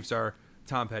and the Chiefs are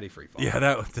Tom Petty free fall. Yeah,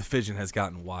 that division has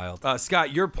gotten wild.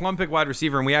 Scott, your plum pick wide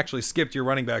receiver, and we actually skipped your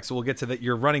running back, so we'll get to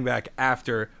your running back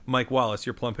after Mike Wallace,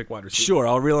 your plum pick wide receiver. Sure,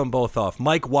 I'll reel them both off.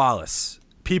 Mike Wallace.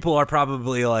 People are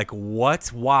probably like, what?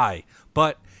 Why?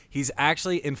 But he's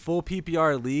actually in full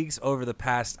PPR leagues over the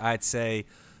past, I'd say,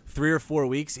 3 or 4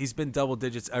 weeks. He's been double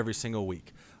digits every single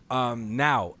week.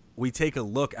 Now, we take a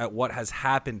look at what has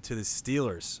happened to the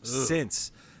Steelers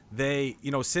since they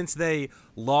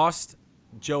lost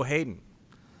Joe Hayden.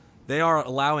 They are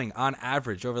allowing, on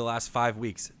average, over the last 5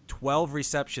 weeks, 12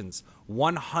 receptions,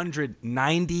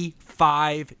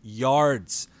 195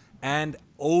 yards, and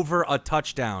over a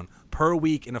touchdown per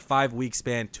week in a 5-week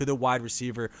span to the wide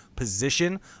receiver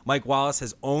position. Mike Wallace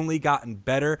has only gotten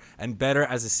better and better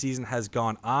as the season has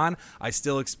gone on. I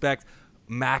still expect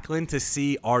Macklin to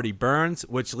see Artie Burns,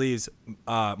 which leaves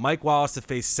Mike Wallace to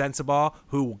face Sensabaugh,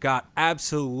 who got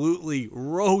absolutely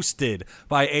roasted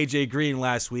by A.J. Green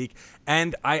last week.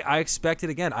 And I expect it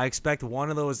again. I expect one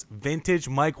of those vintage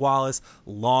Mike Wallace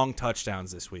long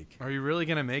touchdowns this week. Are you really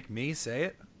going to make me say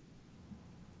it?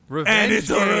 And it's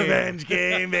a revenge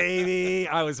game, baby.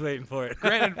 I was waiting for it.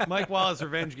 Granted, Mike Wallace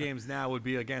revenge games now would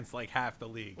be against like half the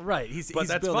league. Right. But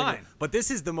that's fine. It. But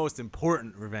this is the most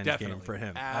important revenge game for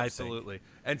him. Absolutely.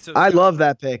 And so I love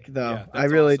that pick, though. Yeah, I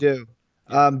really do.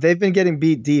 They've been getting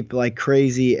beat deep like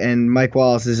crazy, and Mike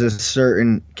Wallace is a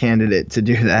certain candidate to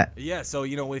do that. Yeah, so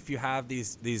if you have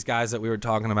these guys that we were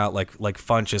talking about, like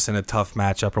Funchess in a tough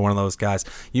matchup or one of those guys,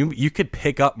 you could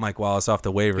pick up Mike Wallace off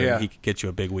the waiver and he could get you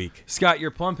a big week. Scott,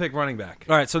 your plum pick running back.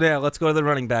 All right, so let's go to the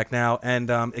running back now, and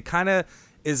it kind of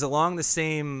is along the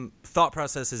same thought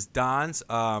process as Don's,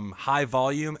 high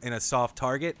volume and a soft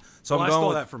target. So I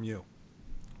stole that from you.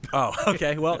 Oh,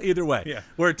 okay. Well, either way, Yeah.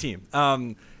 we're a team.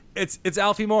 It's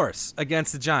Alfie Morris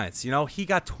against the Giants. He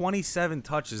got 27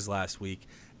 touches last week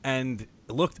and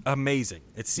looked amazing.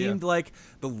 It seemed like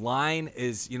the line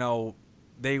is,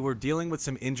 they were dealing with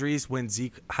some injuries when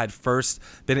Zeke had first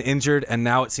been injured, and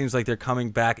now it seems like they're coming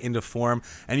back into form.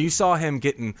 And you saw him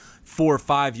getting 4 or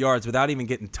 5 yards without even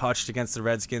getting touched against the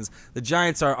Redskins. The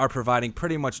Giants are providing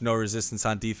pretty much no resistance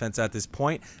on defense at this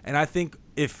point, and I think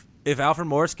if Alfred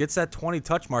Morris gets that 20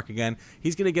 touch mark again,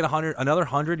 he's going to get another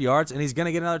 100 yards, and he's going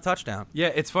to get another touchdown. Yeah,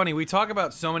 it's funny. We talk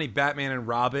about so many Batman and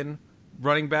Robin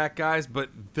running back guys, but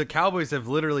the Cowboys have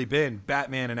literally been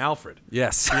Batman and Alfred.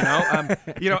 Yes.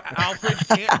 Alfred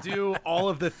can't do all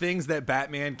of the things that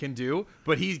Batman can do,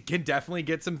 but he can definitely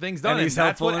get some things done. And he's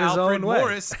that's helpful what in his Alfred own way.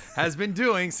 Morris has been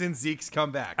doing since Zeke's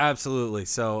come back. Absolutely.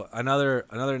 So another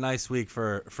nice week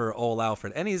for old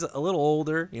Alfred. And he's a little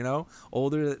older,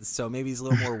 older, so maybe he's a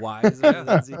little more wise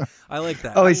than Zeke. I like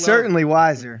that. Oh, he's certainly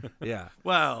wiser. Yeah.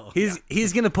 Well,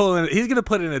 he's gonna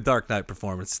put in a Dark Knight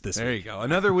performance this week. there you go.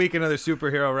 Another week, another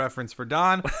superhero reference for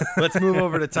Don. Let's move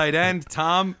over to tight end.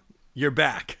 Tom, you're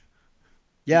back.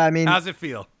 Yeah, I mean, How's it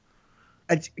feel?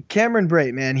 Cameron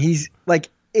Brate, man, he's like,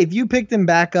 if you picked him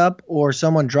back up or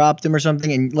someone dropped him or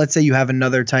something, and let's say you have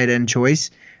another tight end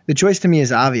choice, the choice to me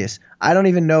is obvious. I don't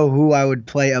even know who I would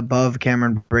play above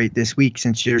Cameron Brate this week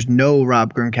since there's no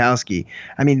Rob Gronkowski.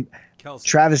 I mean,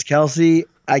 Travis Kelce,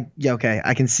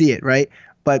 I can see it, right?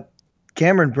 But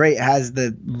Cameron Brate has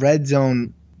the red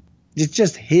zone. It's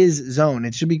just his zone.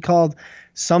 It should be called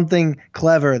something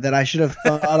clever that I should have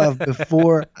thought of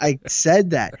before I said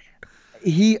that.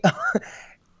 He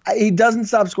doesn't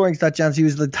stop scoring touchdowns. He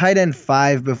was the tight end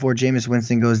 5 before Jameis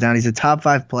Winston goes down. He's a top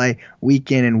 5 play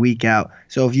week in and week out.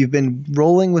 So if you've been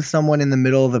rolling with someone in the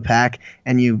middle of the pack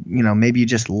and maybe you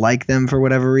just like them for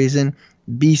whatever reason,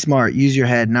 be smart. Use your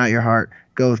head, not your heart.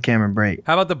 Go with Cameron Brate.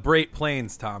 How about the Brate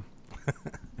Plains, Tom?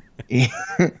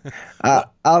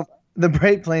 The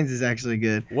Brate Plains is actually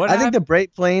good. I think the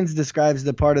Brate Plains describes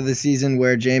the part of the season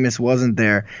where Jameis wasn't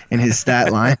there in his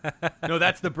stat line. No,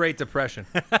 that's the Brate Depression.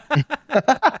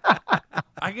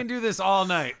 I can do this all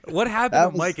night. What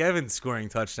happened to Mike Evans scoring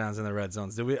touchdowns in the red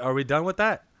zones? Are we done with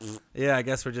that? Yeah, I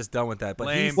guess we're just done with that.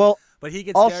 But he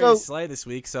gets Darius Slay this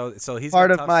week, so he's part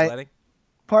got of tough sledding.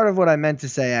 Part of what I meant to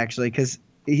say, actually, because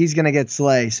he's going to get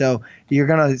Slay, so you're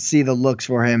going to see the looks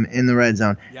for him in the red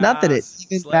zone. Yes, not that it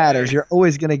even Slay. matters. You're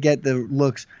always going to get the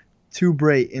looks to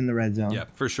Brate in the red zone. Yeah,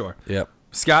 for sure. Yep.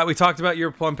 Scott, we talked about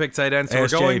your plum pick tight end, so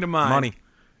ASJ, we're going to mine. Money.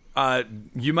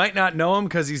 You might not know him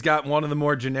because he's got one of the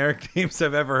more generic names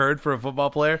I've ever heard for a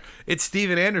football player. It's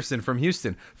Steven Anderson from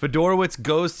Houston. Fedorowicz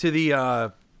goes to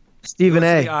the Stephen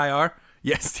A. IR.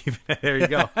 Yes, Stephen A. There you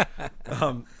go.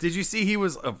 Did you see he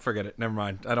was... Oh, forget it. Never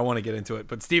mind. I don't want to get into it.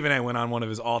 But Stephen A. went on one of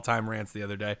his all-time rants the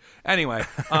other day. Anyway,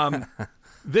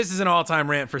 this is an all-time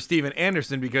rant for Steven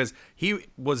Anderson because he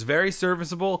was very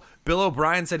serviceable. Bill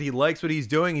O'Brien said he likes what he's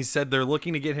doing. He said they're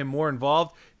looking to get him more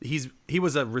involved. He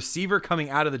was a receiver coming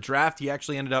out of the draft. He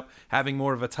actually ended up having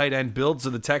more of a tight end build,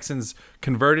 so the Texans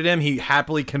converted him. He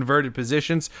happily converted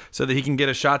positions so that he can get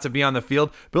a shot to be on the field.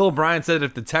 Bill O'Brien said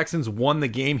if the Texans won the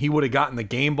game, he would have gotten the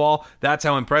game ball. That's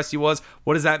how impressed he was.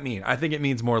 What does that mean? I think it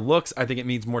means more looks. I think it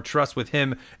means more trust with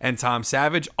him and Tom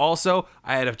Savage. Also,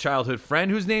 I had a childhood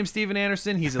friend whose name's Steven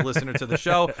Anderson. He's a listener to the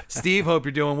show. Steve, hope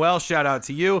you're doing well. Shout out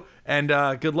to you, and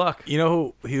good luck. You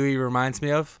know who he reminds me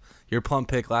of? Your plum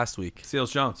pick last week.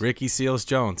 Seals-Jones. Ricky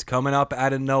Seals-Jones coming up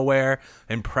out of nowhere,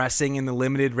 impressing in the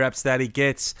limited reps that he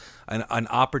gets. An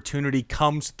opportunity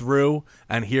comes through,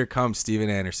 and here comes Steven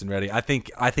Anderson. Ready? I think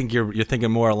you're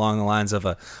thinking more along the lines of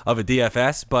a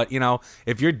DFS, but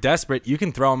if you're desperate, you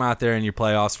can throw him out there in your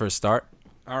playoffs for a start.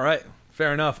 All right,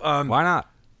 fair enough. Why not?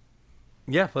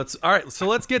 Yeah, all right, so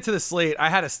let's get to the slate. I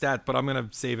had a stat, but I'm going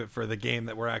to save it for the game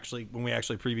that when we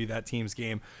actually preview that team's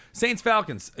game.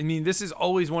 Saints-Falcons. I mean, this is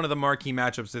always one of the marquee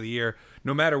matchups of the year,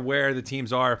 no matter where the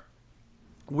teams are.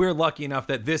 We're lucky enough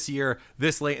that this year,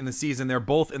 this late in the season, they're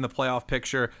both in the playoff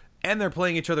picture, and they're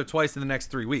playing each other twice in the next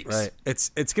 3 weeks. Right.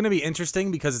 It's going to be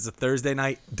interesting because it's a Thursday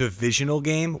night divisional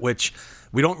game, which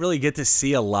we don't really get to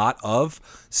see a lot of.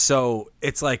 So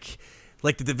it's like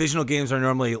the divisional games are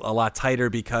normally a lot tighter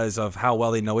because of how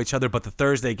well they know each other, but the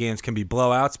Thursday games can be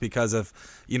blowouts because of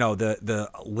the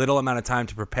little amount of time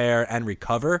to prepare and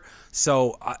recover.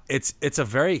 So it's a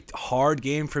very hard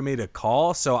game for me to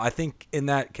call. So I think in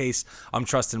that case, I'm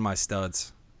trusting my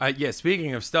studs.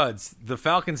 Speaking of studs, the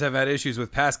Falcons have had issues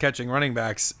with pass-catching running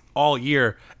backs all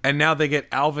year, and now they get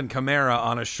Alvin Kamara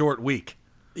on a short week.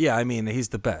 Yeah, I mean, he's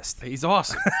the best. He's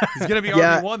awesome. He's going to be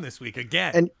RB1 this week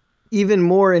again. And even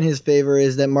more in his favor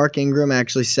is that Mark Ingram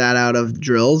actually sat out of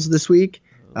drills this week.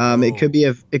 It could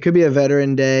be a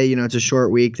veteran day. You know, it's a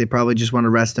short week. They probably just want to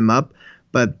rest him up,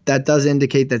 but that does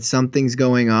indicate that something's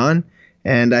going on.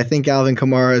 And I think Alvin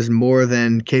Kamara is more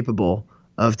than capable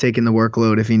of taking the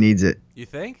workload if he needs it. You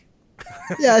think?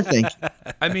 Yeah, I think.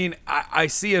 I mean, I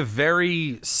see a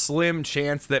very slim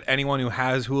chance that anyone who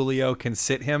has Julio can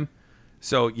sit him.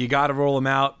 So you got to roll him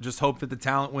out. Just hope that the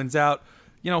talent wins out.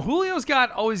 You know, Julio's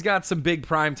always got some big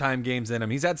primetime games in him.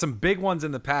 He's had some big ones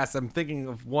in the past. I'm thinking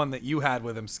of one that you had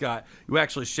with him, Scott. You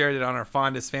actually shared it on our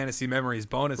Fondest Fantasy Memories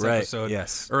bonus episode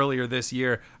earlier this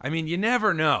year. I mean, you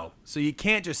never know. So you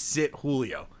can't just sit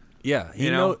Julio. Yeah.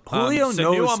 Julio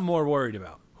knows. I'm more worried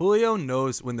about. Julio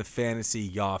knows when the fantasy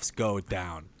Yoffs go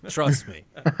down. Trust me.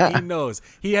 He knows.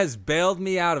 He has bailed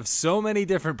me out of so many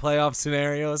different playoff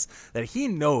scenarios that he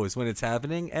knows when it's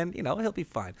happening, and, you know, he'll be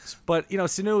fine. But, you know,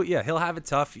 Sanu, yeah, he'll have it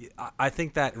tough. I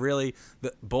think that really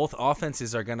both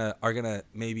offenses are gonna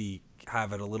maybe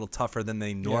have it a little tougher than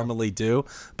they normally do.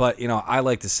 But, you know, I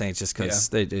like the Saints just because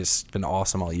they've just been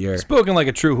awesome all year. Spoken like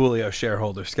a true Julio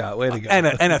shareholder, Scott. Way to go. And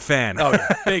a fan. Oh,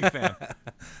 yeah. Big fan.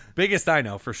 Biggest I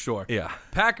know, for sure. Yeah.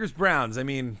 Packers-Browns, I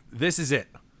mean, this is it.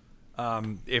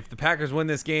 If the Packers win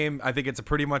this game, I think it's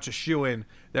pretty much a shoo-in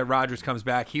that Rodgers comes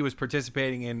back. He was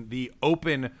participating in the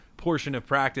open portion of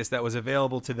practice that was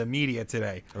available to the media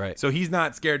today. Right. So he's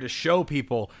not scared to show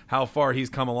people how far he's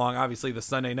come along. Obviously, the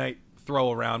Sunday night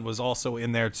throw around was also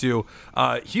in there too.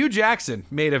 Hugh Jackson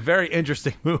made a very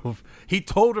interesting move. He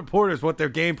told reporters what their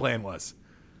game plan was.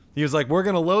 He was like, we're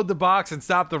going to load the box and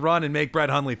stop the run and make Brett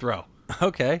Hundley throw.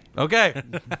 Okay.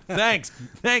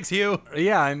 Thanks, Hugh.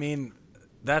 Yeah, I mean,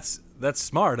 that's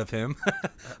smart of him.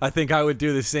 I think I would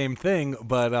do the same thing,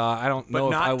 but I don't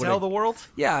know if I would tell the world.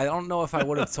 Yeah, I don't know if I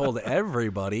would have told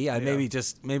everybody. Maybe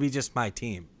just my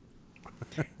team.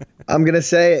 I'm gonna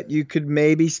say it. You could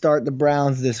maybe start the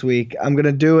Browns this week. I'm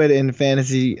gonna do it in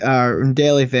fantasy, in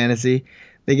daily fantasy.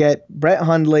 They get Brett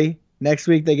Hundley. Next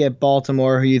week they get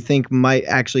Baltimore, who you think might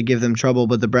actually give them trouble,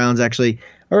 but the Browns actually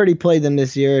already played them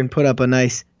this year and put up a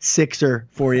nice sixer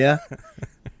for you.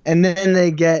 And then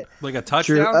they get like a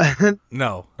touchdown.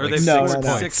 No, or like they scored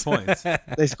 6 points.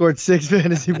 They scored 6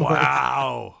 fantasy points.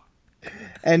 Wow.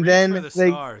 And then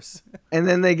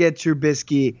they get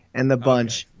Trubisky and the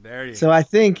bunch. Okay, there you so go. I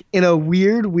think in a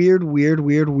weird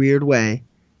way,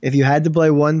 if you had to play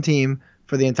one team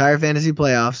for the entire fantasy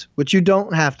playoffs, which you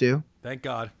don't have to, thank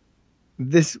God,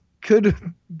 this could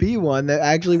be one that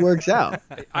actually works out.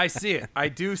 I see it. I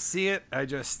do see it. I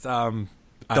just don't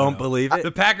believe it.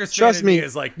 The Packers Trust fan in me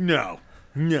is like, no.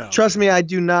 Trust me, I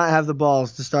do not have the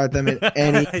balls to start them in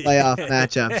any playoff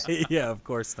matchups. Yeah, of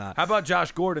course not. How about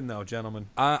Josh Gordon, though, gentlemen?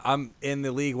 I'm in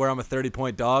the league where I'm a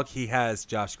 30-point dog. He has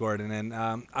Josh Gordon, and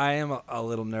I am a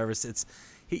little nervous.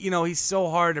 He's so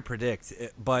hard to predict,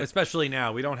 but especially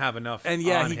now we don't have enough. And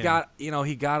yeah, he got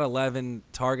 11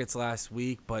 targets last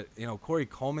week, but Corey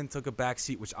Coleman took a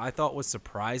backseat, which I thought was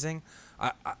surprising.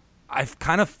 I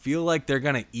kind of feel like they're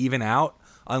gonna even out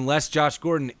unless Josh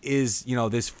Gordon is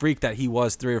this freak that he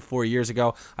was 3 or 4 years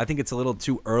ago. I think it's a little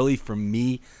too early for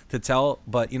me to tell,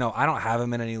 but I don't have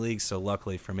him in any leagues, so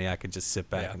luckily for me, I could just sit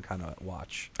back and kind of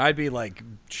watch. I'd be like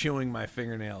chewing my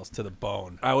fingernails to the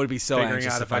bone. I would be so figuring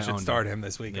anxious out if I should start him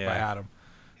this week if I had him.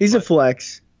 He's a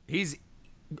flex. He's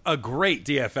a great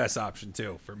DFS option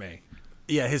too for me.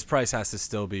 Yeah, his price has to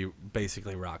still be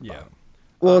basically rock bottom.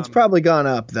 Well, it's probably gone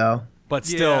up though. But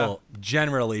still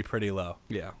generally pretty low.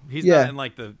 Yeah. He's not in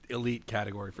like the elite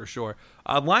category for sure.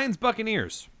 Lions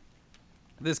Buccaneers.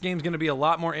 This game's going to be a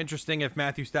lot more interesting if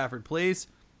Matthew Stafford plays.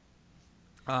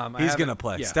 He's going to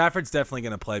play. Yeah. Stafford's definitely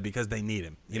going to play because they need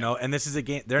him. You know, and this is a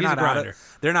game they're not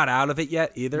out of it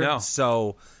yet either. No.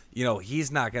 So,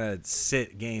 he's not going to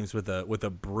sit games with a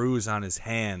bruise on his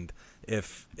hand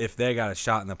if they got a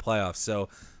shot in the playoffs. So,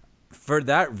 for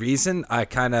that reason, I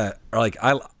kind of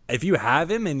if you have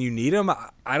him and you need him,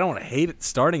 I don't hate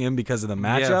starting him because of the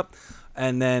matchup. Yeah.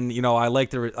 And then I like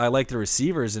the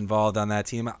receivers involved on that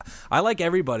team. I like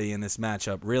everybody in this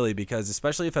matchup really because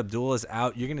especially if Abdullah's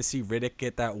out, you're going to see Riddick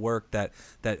get that work that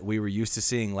we were used to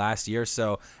seeing last year.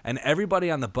 So and everybody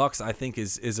on the Bucs I think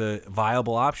is a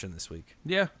viable option this week.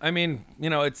 Yeah, I mean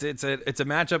it's a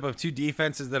matchup of two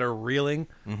defenses that are reeling.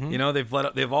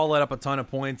 Mm-hmm. They've all let up a ton of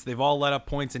points. They've all let up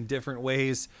points in different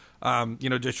ways.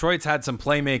 Detroit's had some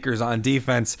playmakers on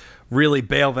defense really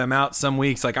bail them out some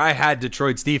weeks. Like I had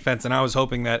Detroit's defense, and I was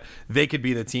hoping that they could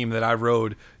be the team that I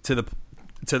rode to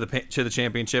the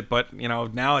championship. But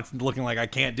now it's looking like I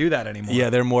can't do that anymore.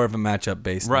 Yeah, they're more of a matchup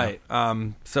based, right?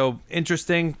 So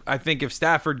interesting. I think if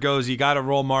Stafford goes, you got to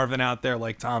roll Marvin out there,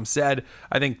 like Tom said.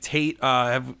 I think Tate,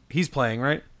 he's playing,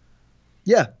 right?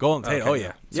 Yeah, Golden Tate. Okay. Oh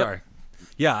yeah. Sorry. Yep.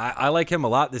 Yeah, I like him a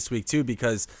lot this week too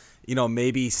because,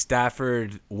 maybe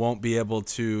Stafford won't be able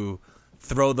to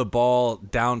throw the ball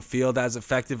downfield as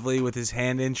effectively with his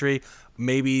hand injury.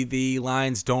 Maybe the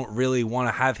Lions don't really want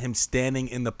to have him standing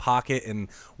in the pocket and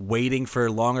waiting for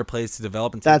longer plays to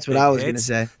develop. And that's what I was going to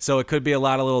say. So it could be a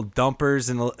lot of little dumpers,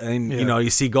 and you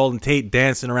see Golden Tate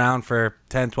dancing around for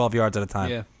 10, 12 yards at a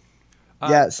time.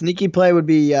 Yeah. Sneaky play would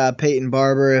be Peyton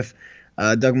Barber if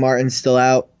Doug Martin's still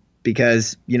out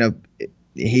because,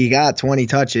 he got 20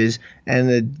 touches, and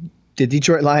the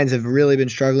Detroit Lions have really been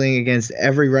struggling against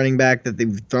every running back that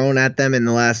they've thrown at them in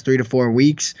the last 3 to 4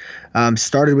 weeks.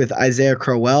 Started with Isaiah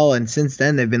Crowell, and since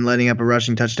then they've been letting up a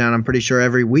rushing touchdown, I'm pretty sure,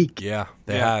 every week. Yeah,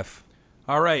 they have.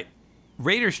 All right.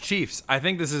 Raiders-Chiefs. I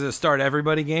think this is a start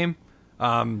everybody game.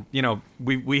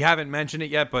 We haven't mentioned it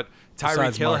yet, but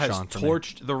Tyreek Hill has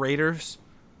torched the Raiders.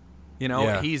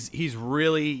 He's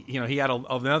really, he had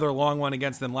another long one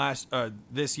against them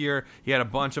this year. He had a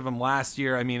bunch of them last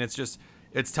year. I mean,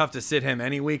 it's tough to sit him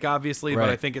any week, obviously, but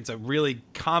I think it's a really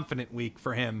confident week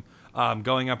for him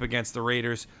going up against the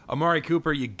Raiders. Amari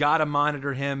Cooper, you got to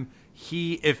monitor him.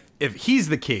 If he's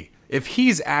the key, if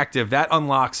he's active, that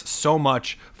unlocks so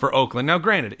much for Oakland. Now,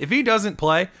 granted, if he doesn't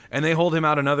play and they hold him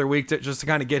out another week just to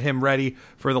kind of get him ready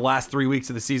for the last 3 weeks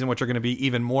of the season, which are going to be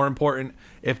even more important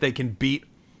if they can beat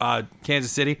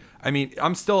Kansas City. I mean,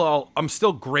 I'm still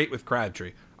great with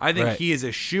Crabtree. I think he is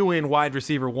a shoe-in wide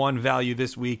receiver 1 value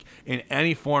this week in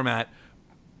any format.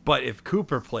 But if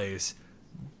Cooper plays,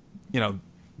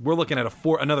 we're looking at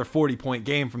another 40-point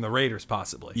game from the Raiders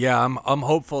possibly. Yeah, I'm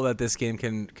hopeful that this game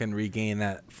can regain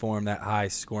that form, that high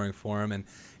scoring form, and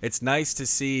it's nice to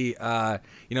see.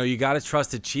 You got to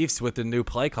trust the Chiefs with the new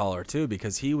play caller too,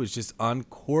 because he was just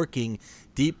uncorking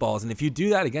deep balls, and if you do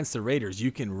that against the Raiders,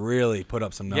 you can really put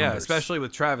up some numbers. Yeah, especially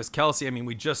with Travis Kelce. I mean,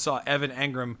 we just saw Evan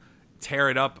Engram tear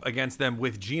it up against them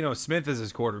with Geno Smith as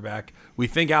his quarterback. We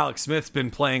think Alex Smith's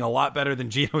been playing a lot better than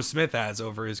Geno Smith has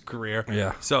over his career.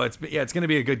 Yeah. So it's going to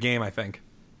be a good game, I think.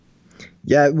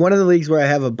 Yeah, one of the leagues where I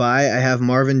have a bye, I have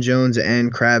Marvin Jones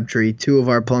and Crabtree, 2 of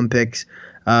our plum picks.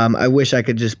 I wish I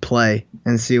could just play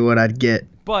and see what I'd get.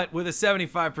 But with a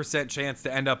 75% chance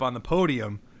to end up on the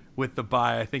podium with the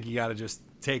bye, I think you got to just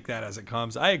take that as it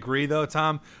comes. I agree, though,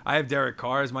 Tom. I have Derek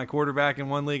Carr as my quarterback in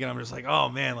one league, and I'm just like, oh,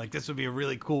 man, this would be a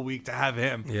really cool week to have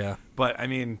him. Yeah. But, I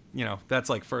mean, that's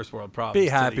like first world problems. Be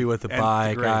happy with the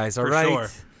bye, guys. All right.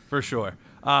 For sure.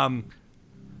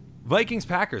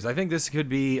 Vikings-Packers. I think this could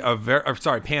be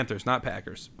Panthers, not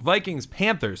Packers.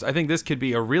 Vikings-Panthers. I think this could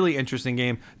be a really interesting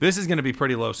game. This is going to be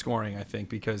pretty low scoring, I think,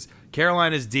 because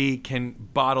Carolina's D can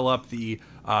bottle up the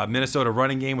Minnesota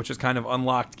running game, which has kind of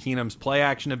unlocked Keenum's play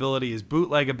action ability, his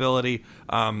bootleg ability.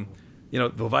 The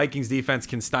Vikings defense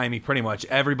can stymie pretty much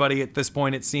everybody at this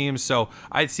point, it seems. So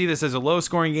I see this as a low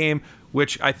scoring game,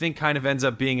 which I think kind of ends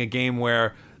up being a game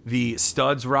where the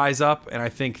studs rise up, and I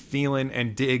think Thielen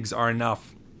and Diggs are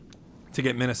enough to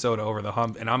get Minnesota over the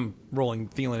hump, and I'm rolling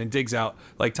Thielen and Diggs out,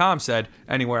 like Tom said,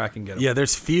 anywhere I can get them. Yeah,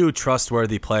 there's few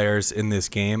trustworthy players in this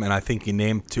game, and I think you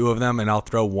named 2 of them, and I'll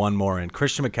throw one more in.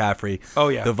 Christian McCaffrey. Oh,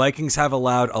 yeah. The Vikings have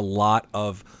allowed a lot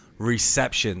of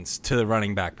receptions to the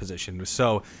running back position,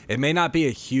 so it may not be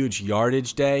a huge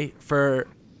yardage day for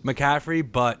McCaffrey,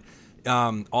 but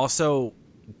also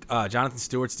Jonathan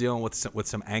Stewart's dealing with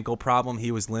some ankle problem.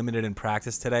 He was limited in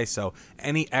practice today, so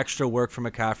any extra work for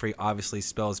McCaffrey obviously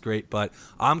spells great, but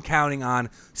I'm counting on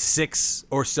 6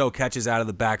 or so catches out of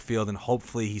the backfield, and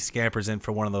hopefully he scampers in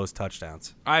for one of those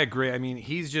touchdowns. I agree. I mean,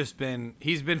 he's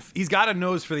got a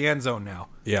nose for the end zone now.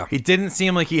 Yeah. He didn't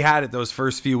seem like he had it those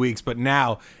first few weeks, but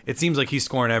now it seems like he's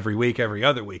scoring every week, every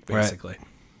other week, basically. Right.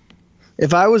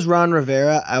 If I was Ron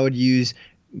Rivera, I would use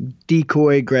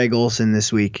decoy Greg Olsen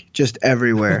this week, just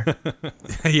everywhere.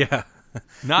 Yeah.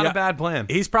 Not a bad plan.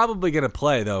 He's probably going to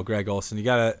play, though, Greg Olsen. You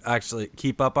got to actually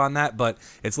keep up on that, but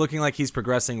it's looking like he's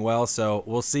progressing well, so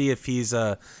we'll see if he's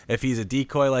a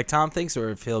decoy like Tom thinks or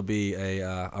if he'll be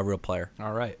a real player.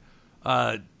 All right.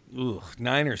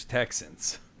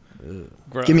 Niners-Texans.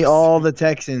 Give me all the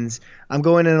Texans. I'm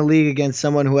going in a league against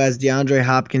someone who has DeAndre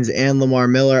Hopkins and Lamar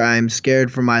Miller. I'm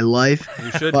scared for my life.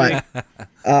 You should be.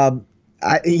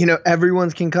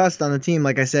 Everyone's concussed on the team.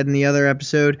 Like I said in the other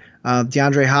episode,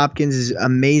 DeAndre Hopkins is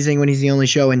amazing when he's the only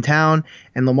show in town,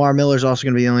 and Lamar Miller is also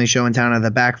going to be the only show in town out of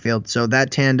the backfield. So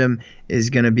that tandem is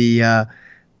going to be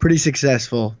pretty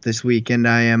successful this week, and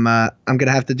I'm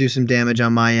gonna have to do some damage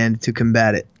on my end to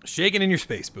combat it. Shaking in your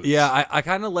space boots. Yeah, I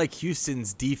kind of like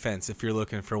Houston's defense if you're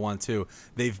looking for one too.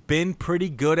 They've been pretty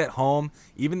good at home,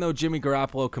 even though Jimmy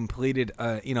Garoppolo completed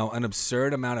an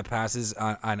absurd amount of passes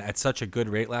on at such a good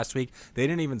rate last week. They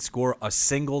didn't even score a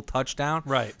single touchdown.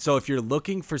 Right. So if you're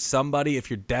looking for somebody, if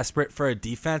you're desperate for a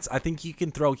defense, I think you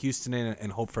can throw Houston in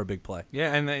and hope for a big play.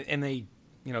 Yeah, and they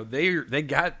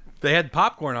they had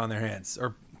popcorn on their hands,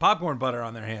 or popcorn butter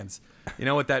on their hands.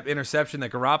 With that interception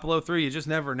that Garoppolo threw, you just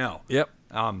never know. Yep.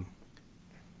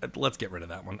 Let's get rid of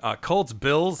that one. Colts,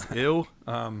 Bills, ew.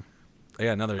 Yeah,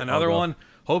 Another one.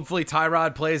 Hopefully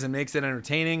Tyrod plays and makes it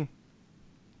entertaining.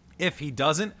 If he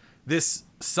doesn't, this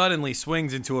suddenly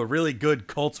swings into a really good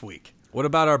Colts week. What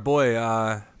about our boy,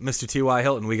 Mr. T.Y.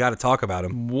 Hilton? We got to talk about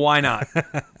him. Why not?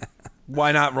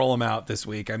 Why not roll him out this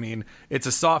week? I mean, it's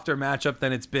a softer matchup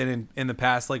than it's been in the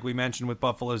past, like we mentioned with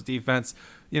Buffalo's defense.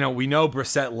 We know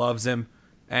Brissett loves him,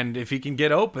 and if he can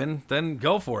get open, then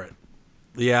go for it.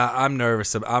 Yeah, I'm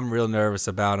nervous. I'm real nervous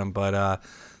about him, but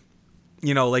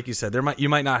like you said, you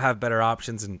might not have better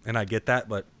options, and I get that,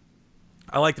 but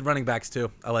I like the running backs too.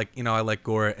 I like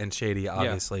Gore and Shady,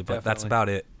 obviously, but that's about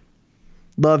it.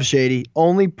 Love Shady.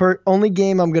 Only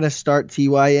game I'm gonna start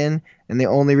Ty in, and the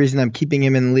only reason I'm keeping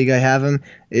him in the league I have him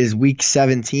is week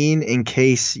 17 in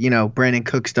case Brandon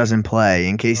Cooks doesn't play.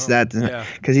 In case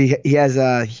because he has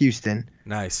Houston.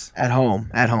 Nice. At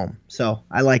home. So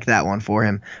I like that one for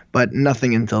him, but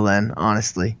nothing until then,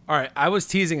 honestly. All right, I was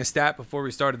teasing a stat before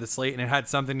we started the slate, and it had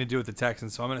something to do with the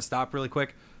Texans, so I'm going to stop really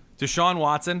quick. Deshaun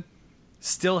Watson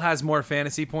still has more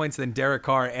fantasy points than Derek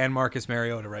Carr and Marcus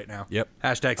Mariota right now. Yep.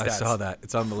 Hashtag stats. I saw that.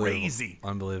 It's unbelievable. Crazy.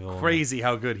 Unbelievable. Crazy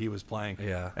how good he was playing.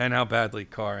 Yeah. And how badly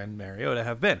Carr and Mariota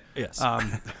have been. Yes.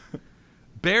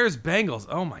 Bears, Bengals.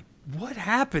 Oh, my. What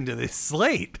happened to this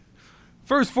slate?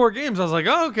 First 4 games, I was like,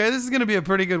 oh, okay, this is going to be a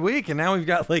pretty good week. And now we've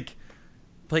got like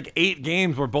 8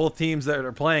 games where both teams that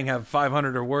are playing have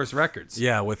 500 or worse records.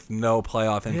 Yeah, with no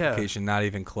playoff implication, not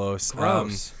even close.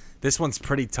 Gross. This one's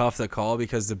pretty tough to call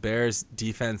because the Bears'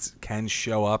 defense can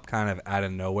show up kind of out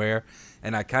of nowhere,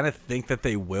 and I kind of think that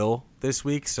they will this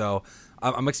week. So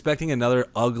I'm expecting another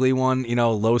ugly one,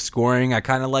 low scoring. I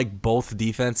kind of like both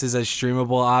defenses as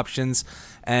streamable options,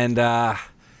 and I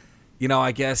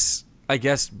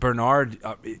guess Bernard,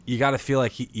 you got to feel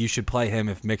like you should play him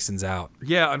if Mixon's out.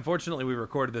 Yeah, unfortunately, we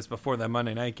recorded this before that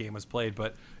Monday night game was played,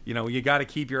 but you got to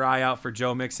keep your eye out for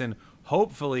Joe Mixon.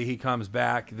 Hopefully he comes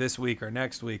back this week or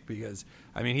next week because,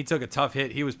 he took a tough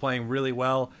hit. He was playing really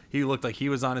well. He looked like he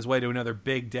was on his way to another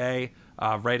big day.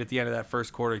 Right at the end of that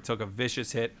first quarter, he took a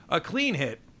vicious hit, a clean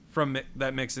hit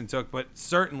that Mixon took, but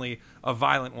certainly a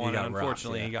violent one. And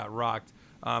unfortunately, he got rocked.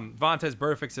 Vontaze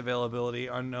Burfict's availability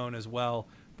unknown as well,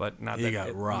 but not that he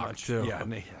got rocked much. too. Yeah.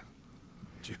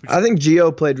 I think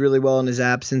Gio played really well in his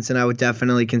absence, and I would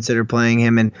definitely consider playing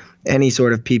him in any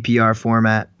sort of PPR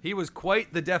format. He was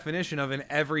quite the definition of an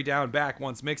every down back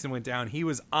once Mixon went down. He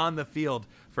was on the field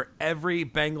for every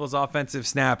Bengals offensive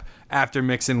snap after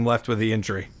Mixon left with the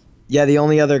injury. Yeah, the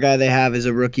only other guy they have is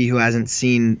a rookie who hasn't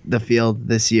seen the field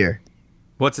this year.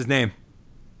 What's his name?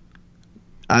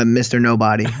 Mr.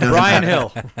 Nobody. Brian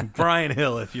Hill. Brian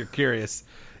Hill, if you're curious.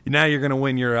 Now you're going to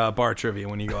win your bar trivia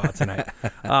when you go out tonight.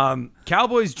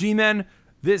 Cowboys, G-Men,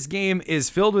 this game is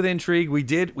filled with intrigue.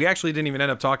 We actually didn't even end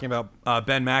up talking about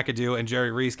Ben McAdoo and Jerry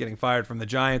Reese getting fired from the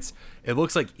Giants. It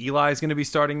looks like Eli is going to be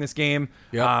starting this game.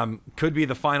 Yep. Could be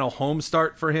the final home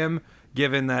start for him,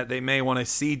 given that they may want to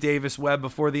see Davis Webb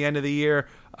before the end of the year.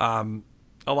 A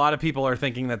lot of people are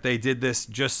thinking that they did this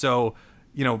just so,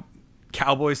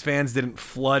 Cowboys fans didn't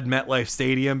flood MetLife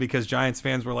Stadium because Giants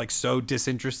fans were so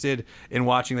disinterested in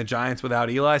watching the Giants without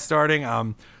Eli starting.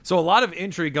 So a lot of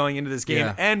intrigue going into this game.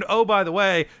 Yeah. And, oh, by the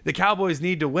way, the Cowboys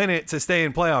need to win it to stay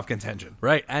in playoff contention.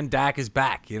 Right, and Dak is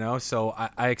back, so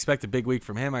I expect a big week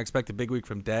from him. I expect a big week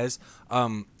from Dez.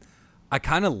 I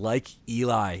kind of like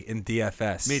Eli in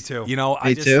DFS. Me too.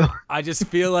 Me too. I just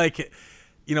feel like,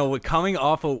 with coming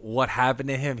off of what happened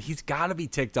to him, he's got to be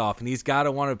ticked off, and he's got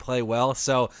to want to play well.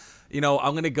 So, I'm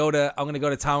gonna go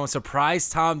to Tom. I'm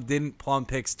surprised Tom didn't plum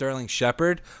pick Sterling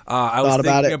Shepard. I was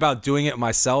thinking about doing it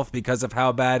myself because of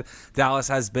how bad Dallas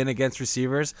has been against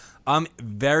receivers. I'm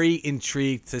very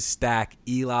intrigued to stack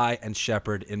Eli and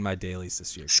Shepard in my dailies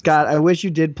this year. Scott, I wish you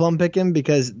did plum pick him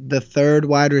because the third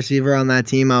wide receiver on that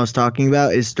team I was talking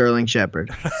about is Sterling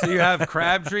Shepard. So you have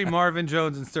Crabtree, Marvin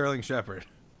Jones, and Sterling Shepard.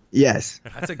 Yes.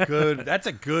 That's a good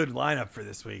lineup for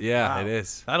this week. Yeah, Wow. It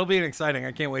is. That'll be exciting.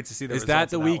 I can't wait to see the Is results that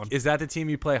the of week? one. Is that the team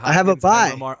you play? I have a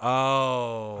bye.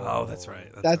 Oh, that's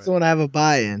right. That's the one I have a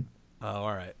buy in. Oh,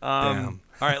 all right. Damn.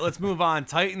 All right, let's move on.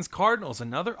 Titans, Cardinals,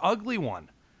 another ugly one.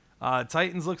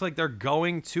 Titans look like they're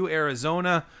going to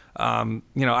Arizona.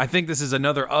 I think this is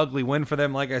another ugly win for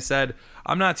them. Like I said,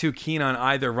 I'm not too keen on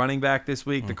either running back this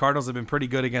week. The Cardinals have been pretty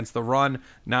good against the run,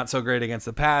 not so great against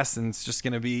the pass, and it's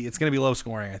going to be low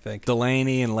scoring, I think.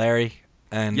 Delaney and Larry,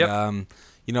 and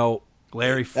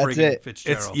Larry friggin'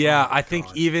 Fitzgerald. I think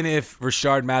even if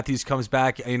Rashard Matthews comes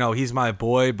back, he's my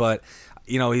boy, but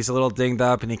he's a little dinged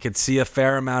up, and he could see a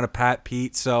fair amount of Pat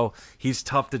Pete, so he's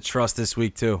tough to trust this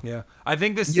week too. Yeah, I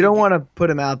think this. You don't want to put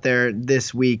him out there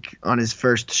this week on his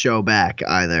first show back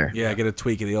either. Yeah, get a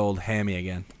tweak of the old hammy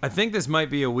again. I think this might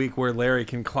be a week where Larry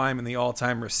can climb in the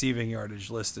all-time receiving yardage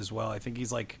list as well. I think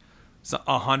he's like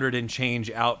 100 and change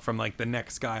out from like the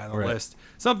next guy on the list.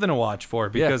 Something to watch for,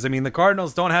 because the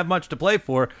Cardinals don't have much to play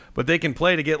for, but they can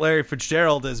play to get Larry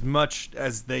Fitzgerald as much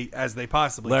as they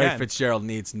possibly can. Larry Fitzgerald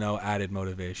needs no added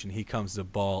motivation. He comes to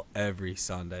ball every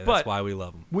Sunday. That's why we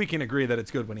love him. We can agree that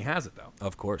it's good when he has it, though.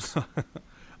 Of course.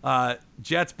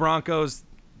 Jets Broncos.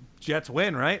 Jets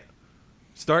win, right?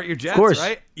 Start your Jets, of course.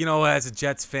 Right? As a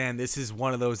Jets fan, this is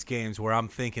one of those games where I'm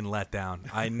thinking letdown.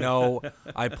 I know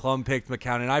I plum picked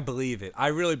McCown, and I believe it. I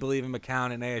really believe in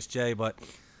McCown and ASJ, but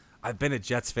I've been a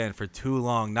Jets fan for too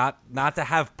long not to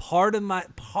have part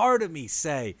of me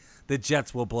say the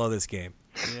Jets will blow this game.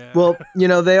 Yeah. Well,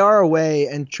 they are away,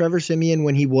 and Trevor Siemian,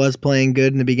 when he was playing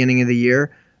good in the beginning of the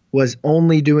year, was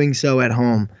only doing so at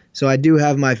home. So I do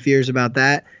have my fears about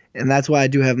that. And that's why I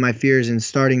do have my fears in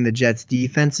starting the Jets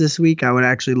defense this week. I would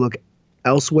actually look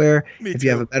elsewhere if you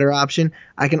have a better option.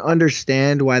 I can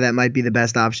understand why that might be the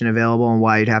best option available and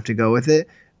why you'd have to go with it.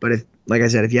 But like I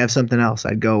said, if you have something else,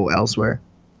 I'd go elsewhere.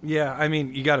 Yeah,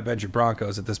 you got to bench your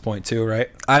Broncos at this point too, right?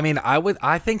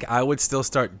 I think I would still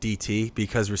start DT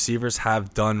because receivers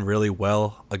have done really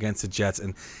well against the Jets,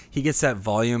 and he gets that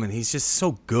volume, and he's just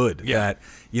so good that,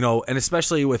 and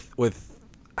especially with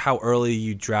how early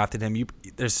you drafted him,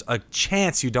 there's a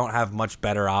chance you don't have much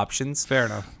better options. Fair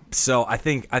enough. So I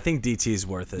think DT is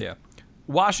worth it. Yeah.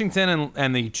 Washington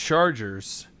and the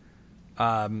Chargers.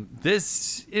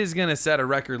 This is going to set a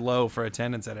record low for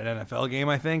attendance at an NFL game,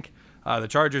 I think. The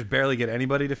Chargers barely get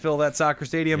anybody to fill that soccer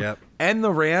stadium. Yep. And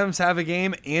the Rams have a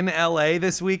game in LA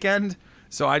this weekend.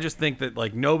 So I just think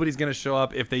that nobody's going to show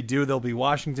up. If they do, they'll be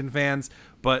Washington fans.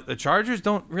 But the Chargers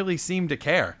don't really seem to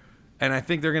care. And I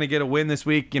think they're going to get a win this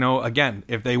week. Again,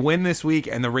 if they win this week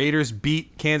and the Raiders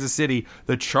beat Kansas City,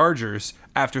 the Chargers,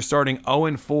 after starting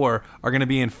 0-4, are going to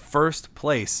be in first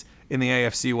place in the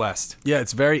AFC West. Yeah,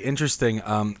 it's very interesting.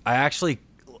 I actually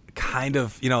kind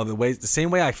of, the same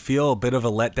way I feel a bit of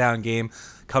a letdown game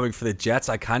coming for the Jets,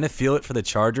 I kind of feel it for the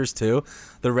Chargers too.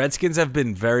 The Redskins have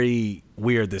been very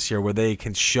weird this year where they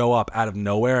can show up out of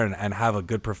nowhere and have a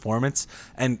good performance.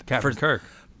 And Captain Kirk.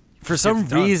 For some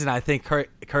reason, I think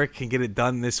Kirk can get it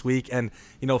done this week. And,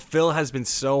 Phil has been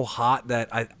so hot that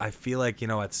I feel like,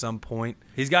 at some point.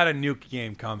 He's got a nuke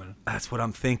game coming. That's what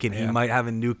I'm thinking. Yeah. He might have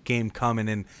a nuke game coming.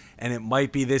 And it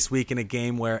might be this week in a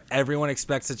game where everyone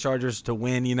expects the Chargers to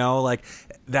win, like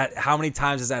that. How many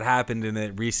times has that happened in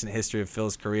the recent history of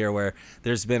Phil's career where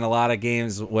there's been a lot of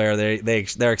games where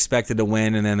they're expected to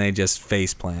win and then they just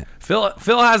face plant? Phil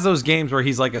has those games where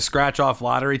he's like a scratch-off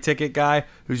lottery ticket guy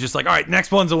who's just like, all right,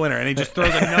 next one's a winner. And he just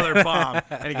throws another bomb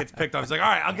and he gets picked off. He's like, all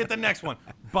right, I'll get the next one.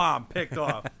 Bomb, picked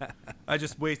off. I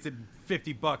just wasted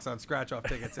 $50 on scratch-off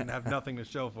tickets and have nothing to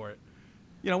show for it.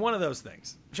 One of those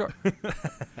things. Sure.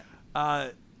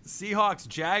 Seahawks,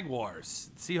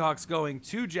 Jaguars. Seahawks going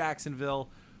to Jacksonville.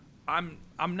 I'm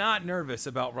not nervous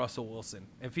about Russell Wilson.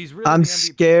 If he's really I'm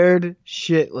scared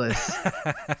shitless.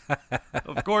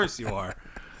 Of course you are.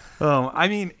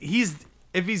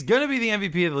 If he's going to be the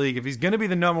MVP of the league, if he's going to be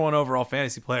the number one overall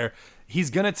fantasy player, he's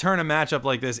going to turn a matchup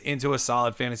like this into a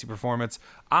solid fantasy performance.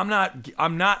 I'm not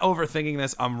overthinking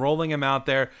this. I'm rolling him out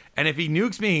there. And if he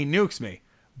nukes me, he nukes me.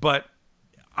 But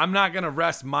I'm not going to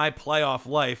rest my playoff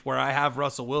life where I have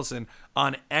Russell Wilson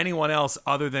on anyone else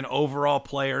other than overall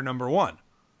player number one.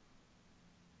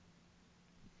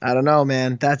 I don't know,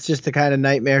 man. That's just the kind of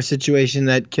nightmare situation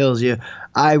that kills you.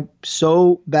 I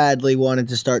so badly wanted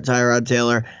to start Tyrod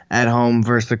Taylor at home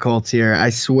versus the Colts here.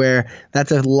 I swear that's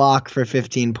a lock for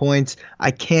 15 points. I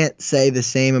can't say the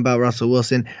same about Russell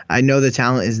Wilson. I know the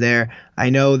talent is there. I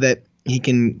know that he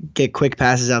can get quick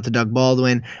passes out to Doug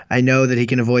Baldwin. I know that he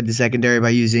can avoid the secondary by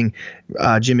using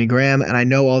Jimmy Graham. And I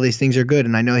know all these things are good.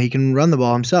 And I know he can run the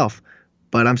ball himself.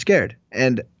 But I'm scared.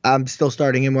 And I'm still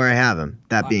starting him where I have him.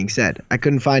 That being said, I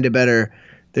couldn't find a better.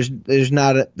 There's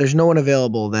no one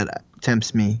available that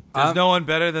tempts me. There's no one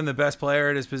better than the best player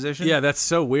at his position? Yeah, that's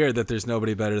so weird that there's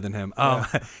nobody better than him.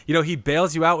 He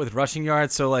bails you out with rushing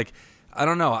yards. So, I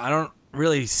don't know.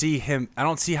 really see him. I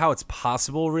don't see how it's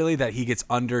possible really that he gets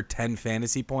under 10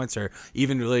 fantasy points or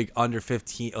even really under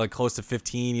 15, like close to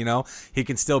 15, he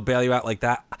can still bail you out like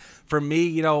that. For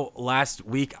me,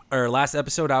 last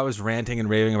episode, I was ranting and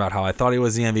raving about how I thought he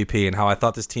was the MVP and how I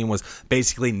thought this team was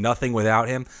basically nothing without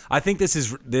him. I think this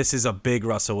is a big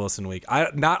Russell Wilson week. I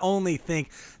not only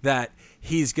think that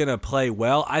he's going to play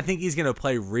well, I think he's going to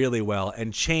play really well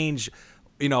and change,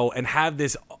 and have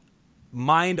this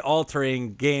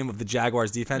mind-altering game of the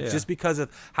Jaguars defense just because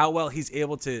of how well he's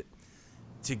able to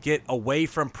get away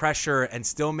from pressure and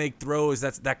still make throws.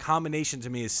 That combination to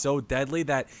me is so deadly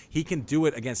that he can do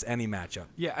it against any matchup.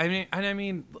 Yeah, I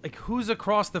mean, like, who's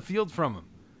across the field from him?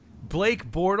 Blake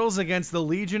Bortles against the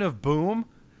Legion of Boom?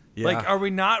 Yeah. Like, are we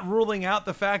not ruling out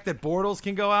the fact that Bortles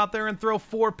can go out there and throw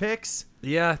 4 picks?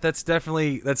 Yeah, that's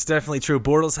definitely true.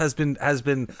 Bortles has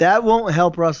been That won't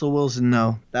help Russell Wilson,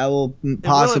 no. That will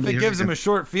possibly if it gives him a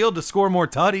short field to score more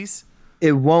tutties.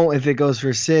 It won't if it goes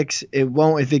for 6. It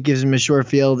won't if it gives him a short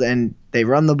field and they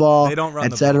run the ball, They don't run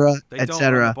the etc., They don't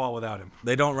run the ball without him.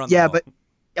 They don't run the Yeah, ball.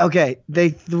 but okay, they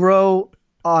throw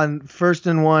on 1st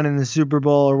and 1 in the Super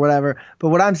Bowl or whatever. But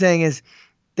what I'm saying is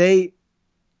they're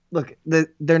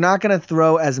not going to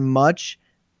throw as much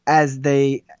as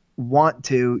they want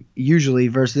to usually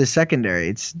versus the secondary.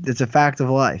 It's a fact of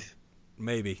life.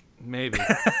 Maybe.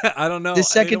 I don't know. The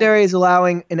secondary is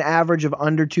allowing an average of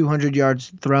under 200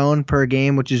 yards thrown per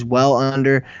game, which is well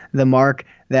under the mark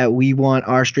that we want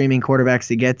our streaming quarterbacks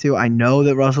to get to. I know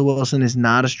that Russell Wilson is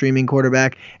not a streaming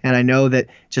quarterback, and I know that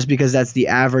just because that's the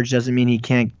average doesn't mean he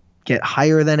can't get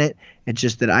higher than it. It's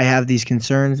just that I have these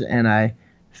concerns, and I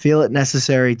feel it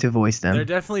necessary to voice them. They're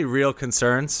definitely real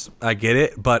concerns. I get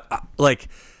it, but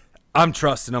I'm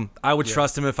trusting him. I would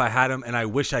trust him if I had him, and I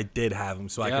wish I did have him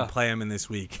so I could play him in this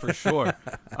week. For sure.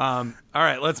 All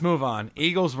right, let's move on.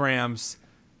 Eagles-Rams.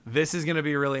 This is going to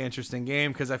be a really interesting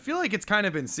game because I feel like it's kind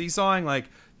of been seesawing. Like,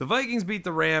 the Vikings beat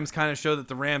the Rams, kind of show that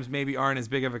the Rams maybe aren't as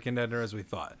big of a contender as we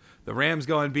thought. The Rams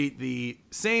go and beat the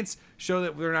Saints, show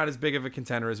that they're not as big of a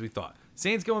contender as we thought.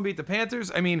 Saints go and beat the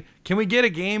Panthers. I mean, can we get a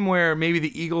game where maybe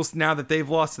the Eagles, now that they've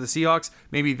lost to the Seahawks,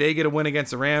 maybe they get a win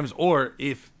against the Rams? Or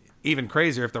if even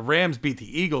crazier, if the Rams beat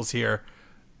the Eagles here,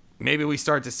 maybe we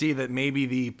start to see that maybe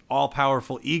the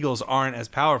all-powerful Eagles aren't as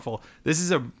powerful. This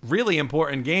is a really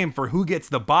important game for who gets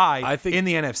the bye in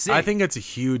the NFC. I think it's a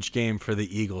huge game for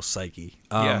the Eagles' psyche.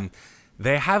 Yeah.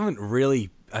 They haven't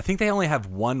really – I think they only have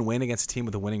one win against a team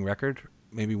with a winning record,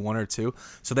 maybe 1 or 2.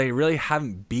 So they really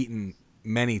haven't beaten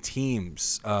many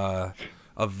teams of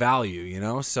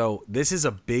value, So this is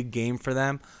a big game for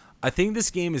them. I think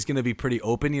this game is going to be pretty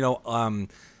open,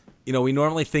 we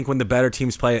normally think when the better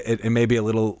teams play, it may be a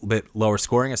little bit lower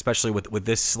scoring, especially with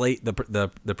this slate, the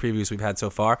previews we've had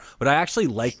so far. But I actually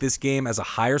like this game as a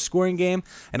higher scoring game,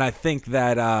 and I think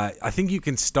that you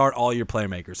can start all your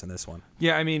playmakers in this one.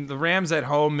 Yeah, I mean, the Rams at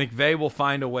home, McVay will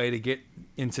find a way to get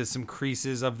into some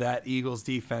creases of that Eagles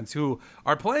defense, who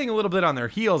are playing a little bit on their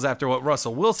heels after what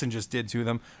Russell Wilson just did to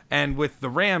them. And with the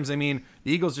Rams, I mean,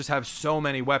 the Eagles just have so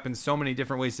many weapons, so many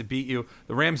different ways to beat you.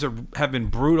 The Rams have been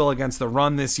brutal against the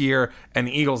run this year, and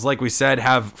the Eagles, like we said,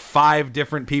 have 5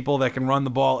 different people that can run the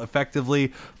ball effectively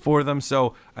for them.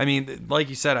 So, I mean, like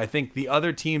you said, I think the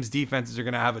other team's defenses are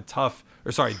going to have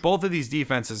both of these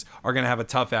defenses are going to have a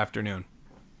tough afternoon.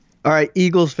 All right,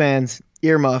 Eagles fans,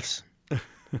 earmuffs.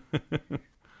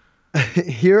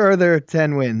 Here are their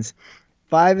 10 wins: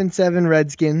 5-7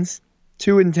 Redskins,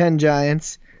 2-10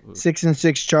 Giants,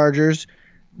 6-6 Chargers,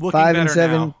 Looking 5-7. better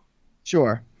now.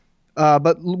 Sure,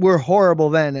 but we're horrible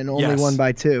then, and only won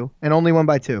by 2.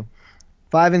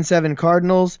 5-7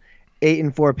 Cardinals,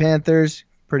 8-4 Panthers,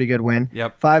 pretty good win.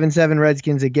 Yep. 5-7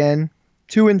 Redskins again.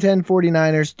 2-10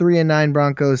 49ers, 3-9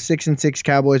 Broncos, 6-6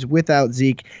 Cowboys without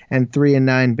Zeke, and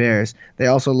 3-9 Bears. They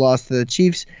also lost to the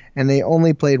Chiefs, and they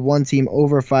only played one team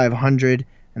over 500,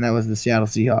 and that was the Seattle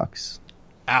Seahawks.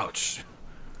 Ouch.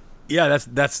 Yeah,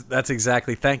 that's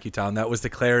exactly. Thank you, Tom. That was the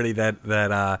clarity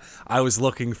that I was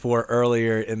looking for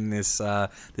earlier in this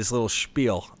little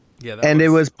spiel. Yeah, and it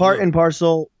was part and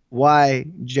parcel why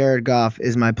Jared Goff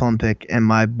is my plum pick and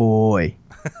my boy.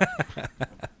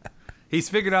 He's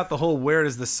figured out the whole where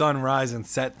does the sun rise and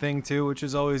set thing too, which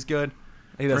is always good.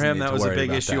 For him, that was a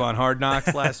big issue on Hard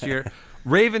Knocks last year.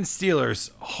 Ravens Steelers.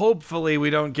 Hopefully we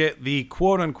don't get the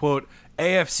quote-unquote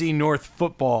AFC North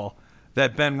football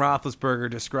that Ben Roethlisberger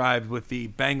described with the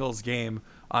Bengals game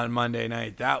on Monday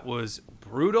night. That was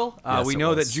brutal. We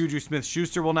know that JuJu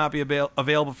Smith-Schuster will not be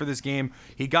available for this game.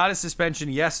 He got a suspension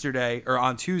yesterday, or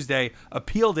on Tuesday,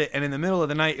 appealed it, and in the middle of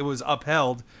the night it was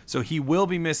upheld. So he will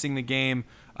be missing the game.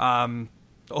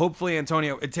 Hopefully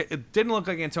Antonio, it didn't look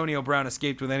like Antonio Brown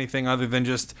escaped with anything other than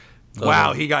just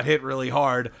wow, he got hit really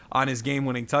hard on his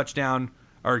game-winning touchdown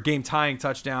or game-tying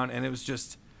touchdown, and it was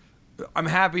just. I'm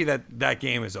happy that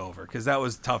game is over because that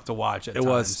was tough to watch at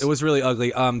times. It was really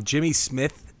ugly. Jimmy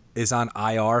Smith is on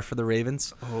IR for the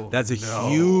Ravens. That's a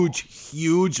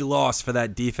huge loss for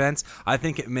that defense. I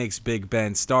think it makes Big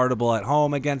Ben startable at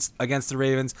home against the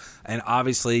Ravens, and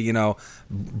obviously,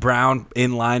 Brown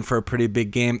in line for a pretty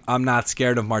big game. I'm not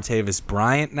scared of Martavis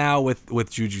Bryant now with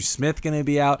JuJu Smith going to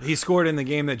be out. He scored in the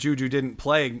game that JuJu didn't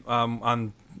play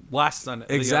on last Sunday.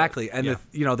 Exactly. And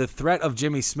the threat of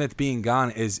Jimmy Smith being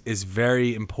gone is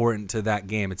very important to that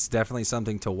game. It's definitely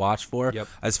something to watch for. Yep.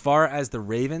 As far as the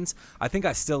Ravens, I think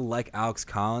I still like Alex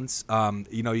Collins.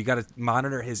 You got to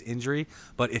monitor his injury,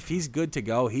 but if he's good to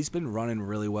go, he's been running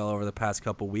really well over the past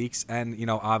couple weeks. And,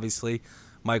 obviously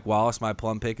Mike Wallace, my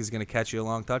plum pick, is going to catch you a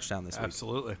long touchdown this week.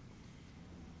 Absolutely.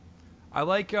 I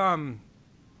like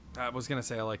I was going to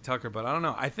say I like Tucker, but I don't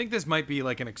know. I think this might be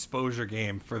like an exposure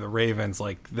game for the Ravens.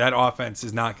 Like that offense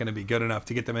is not going to be good enough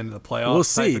to get them into the playoffs. We'll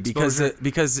see because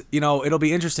it'll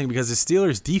be interesting because the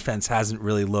Steelers defense hasn't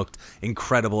really looked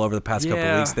incredible over the past couple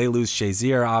of weeks. They lose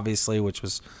Shazier, obviously, which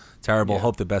was terrible.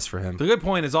 Hope the best for him. The good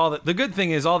point is the good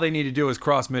thing is all they need to do is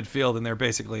cross midfield and they're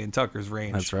basically in Tucker's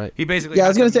range. That's right. He basically I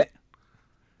was going to say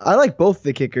I like both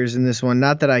the kickers in this one.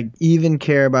 Not that I even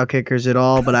care about kickers at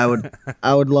all, but I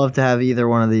would love to have either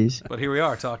one of these. But here we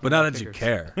are talking. But now about that kickers. you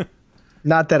care.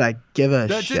 Not that I give a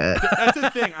shit. That's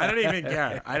the thing. I don't even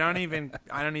care. I don't even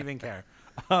care.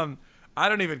 I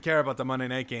don't even care about the Monday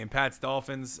night game. Pats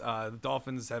Dolphins. The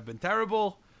Dolphins have been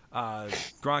terrible.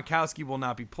 Gronkowski will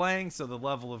not be playing, so the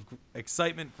level of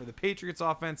excitement for the Patriots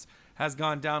offense has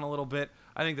gone down a little bit.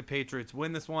 I think the Patriots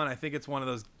win this one. I think it's one of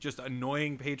those just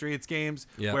annoying Patriots games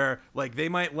where like they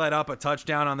might let up a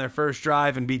touchdown on their first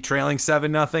drive and be trailing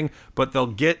 7-0, but they'll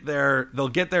get their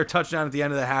touchdown at the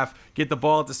end of the half, get the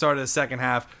ball at the start of the second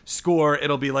half, score.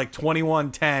 It'll be like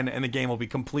 21-10, and the game will be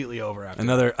completely over after.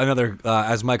 Another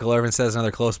as Michael Irvin says,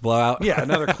 another close blowout. Yeah,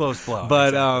 another close blowout.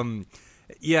 But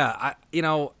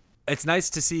it's nice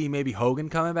to see maybe Hogan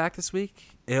coming back this week.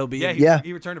 He'll be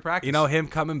he returned to practice. Him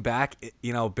coming back,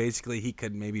 basically he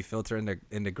could maybe filter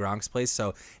into Gronk's place.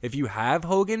 So if you have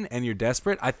Hogan and you're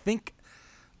desperate, I think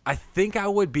I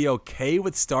would be okay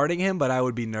with starting him, but I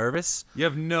would be nervous. You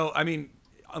have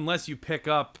unless you pick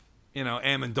up,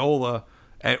 Amendola,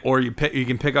 or you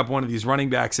can pick up one of these running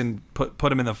backs and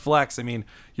put him in the flex. I mean,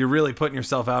 you're really putting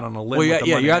yourself out on a limb.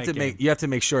 Well, you have to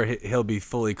make sure he'll be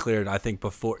fully cleared. I think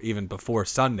before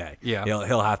Sunday. Yeah,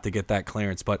 he'll have to get that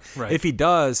clearance. But if he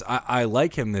does, I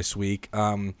like him this week.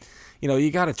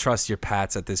 You got to trust your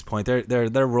Pats at this point.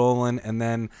 They're rolling, and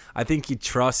then I think you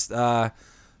trust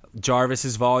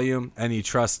Jarvis's volume, and you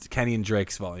trust Kenny and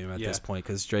Drake's volume at this point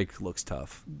because Drake looks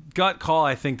tough. Gut call,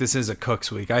 I think this is a Cooks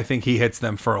week. I think he hits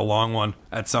them for a long one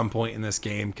at some point in this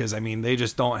game because, they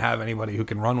just don't have anybody who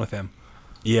can run with him.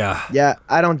 Yeah. Yeah,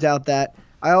 I don't doubt that.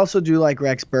 I also do like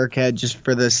Rex Burkhead just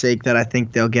for the sake that I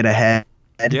think they'll get ahead.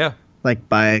 Yeah. Like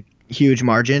by a huge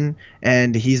margin,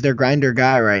 and he's their grinder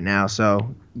guy right now,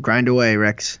 so grind away,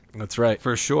 Rex. That's right.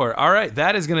 For sure. All right,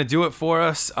 that is going to do it for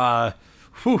us.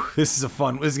 This is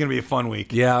going to be a fun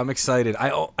week. Yeah, I'm excited.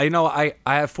 I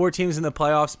have 4 teams in the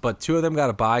playoffs, but 2 of them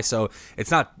got a bye, so it's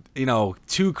not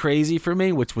too crazy for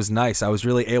me, which was nice. I was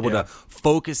really able to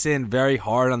focus in very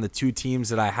hard on the 2 teams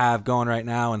that I have going right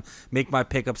now and make my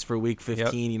pickups for week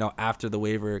 15, after the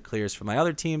waiver clears for my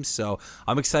other teams. So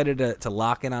I'm excited to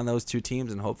lock in on those 2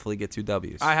 teams and hopefully get 2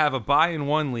 W's. I have a bye in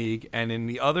one league, and in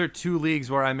the other 2 leagues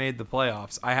where I made the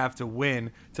playoffs, I have to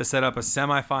win to set up a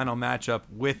semifinal matchup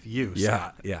with you, Scott.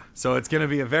 Yeah. So it's going to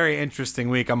be a very interesting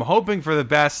week. I'm hoping for the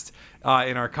best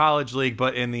in our college league,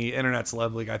 but in the Internet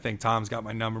Celeb League, I think Tom's got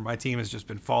my number. My team has just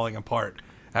been falling apart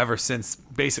ever since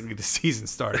basically the season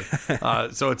started.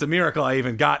 So it's a miracle I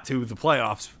even got to the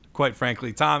playoffs, quite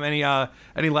frankly. Tom, any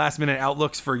last-minute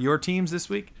outlooks for your teams this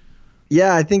week?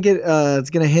 Yeah, I think it's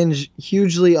going to hinge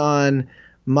hugely on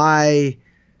my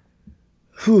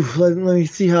let me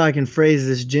see how I can phrase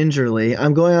this gingerly.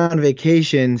 I'm going on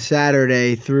vacation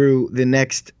Saturday through the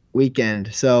next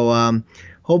weekend. So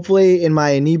hopefully in my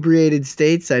inebriated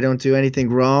states, I don't do anything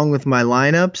wrong with my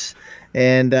lineups.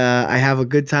 And I have a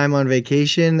good time on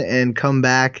vacation and come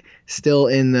back still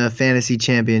in the fantasy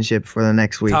championship for the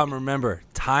next week. Tom, remember,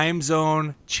 time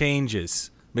zone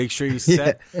changes. Make sure you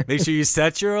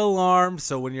set your alarm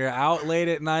so when you're out late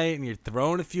at night and you're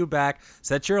throwing a few back,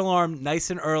 set your alarm nice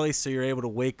and early so you're able to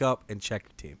wake up and check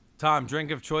your team. Tom, drink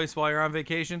of choice while you're on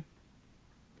vacation?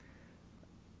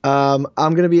 I'm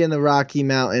going to be in the Rocky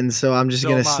Mountains, so I'm just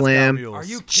going to slam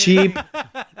cheap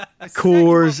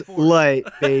Coors Light,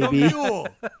 baby.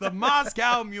 The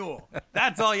Moscow Mule.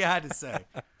 That's all you had to say.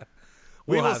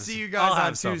 We We'll will have see some. you I'll guys on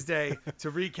have some. Tuesday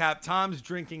to recap Tom's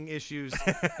drinking issues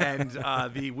and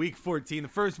the week 14, the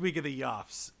first week of the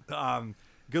Yoffs.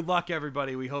 Good luck,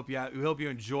 everybody. We hope you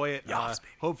enjoy it. Yoffs,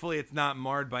 baby. Hopefully, it's not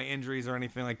marred by injuries or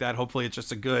anything like that. Hopefully, it's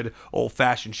just a good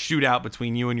old-fashioned shootout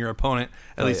between you and your opponent.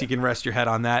 At least you can rest your head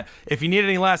on that. If you need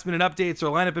any last-minute updates or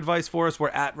lineup advice for us, we're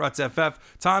at RutsFF.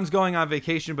 Tom's going on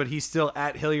vacation, but he's still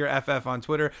at HillierFF on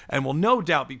Twitter, and will no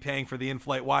doubt be paying for the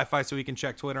in-flight Wi-Fi so he can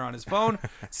check Twitter on his phone.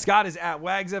 Scott is at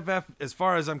WagsFF. As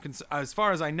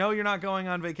far as I know, you're not going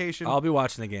on vacation. I'll be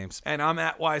watching the games. And I'm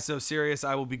at Why So Serious.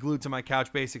 I will be glued to my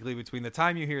couch basically between the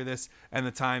time you hear this and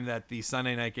the time that the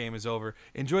Sunday night game is over.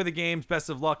 Enjoy the games. Best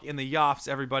of luck in the Yoffs,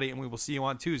 everybody, and we will see you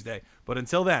on Tuesday. But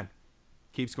until then,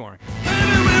 keep scoring.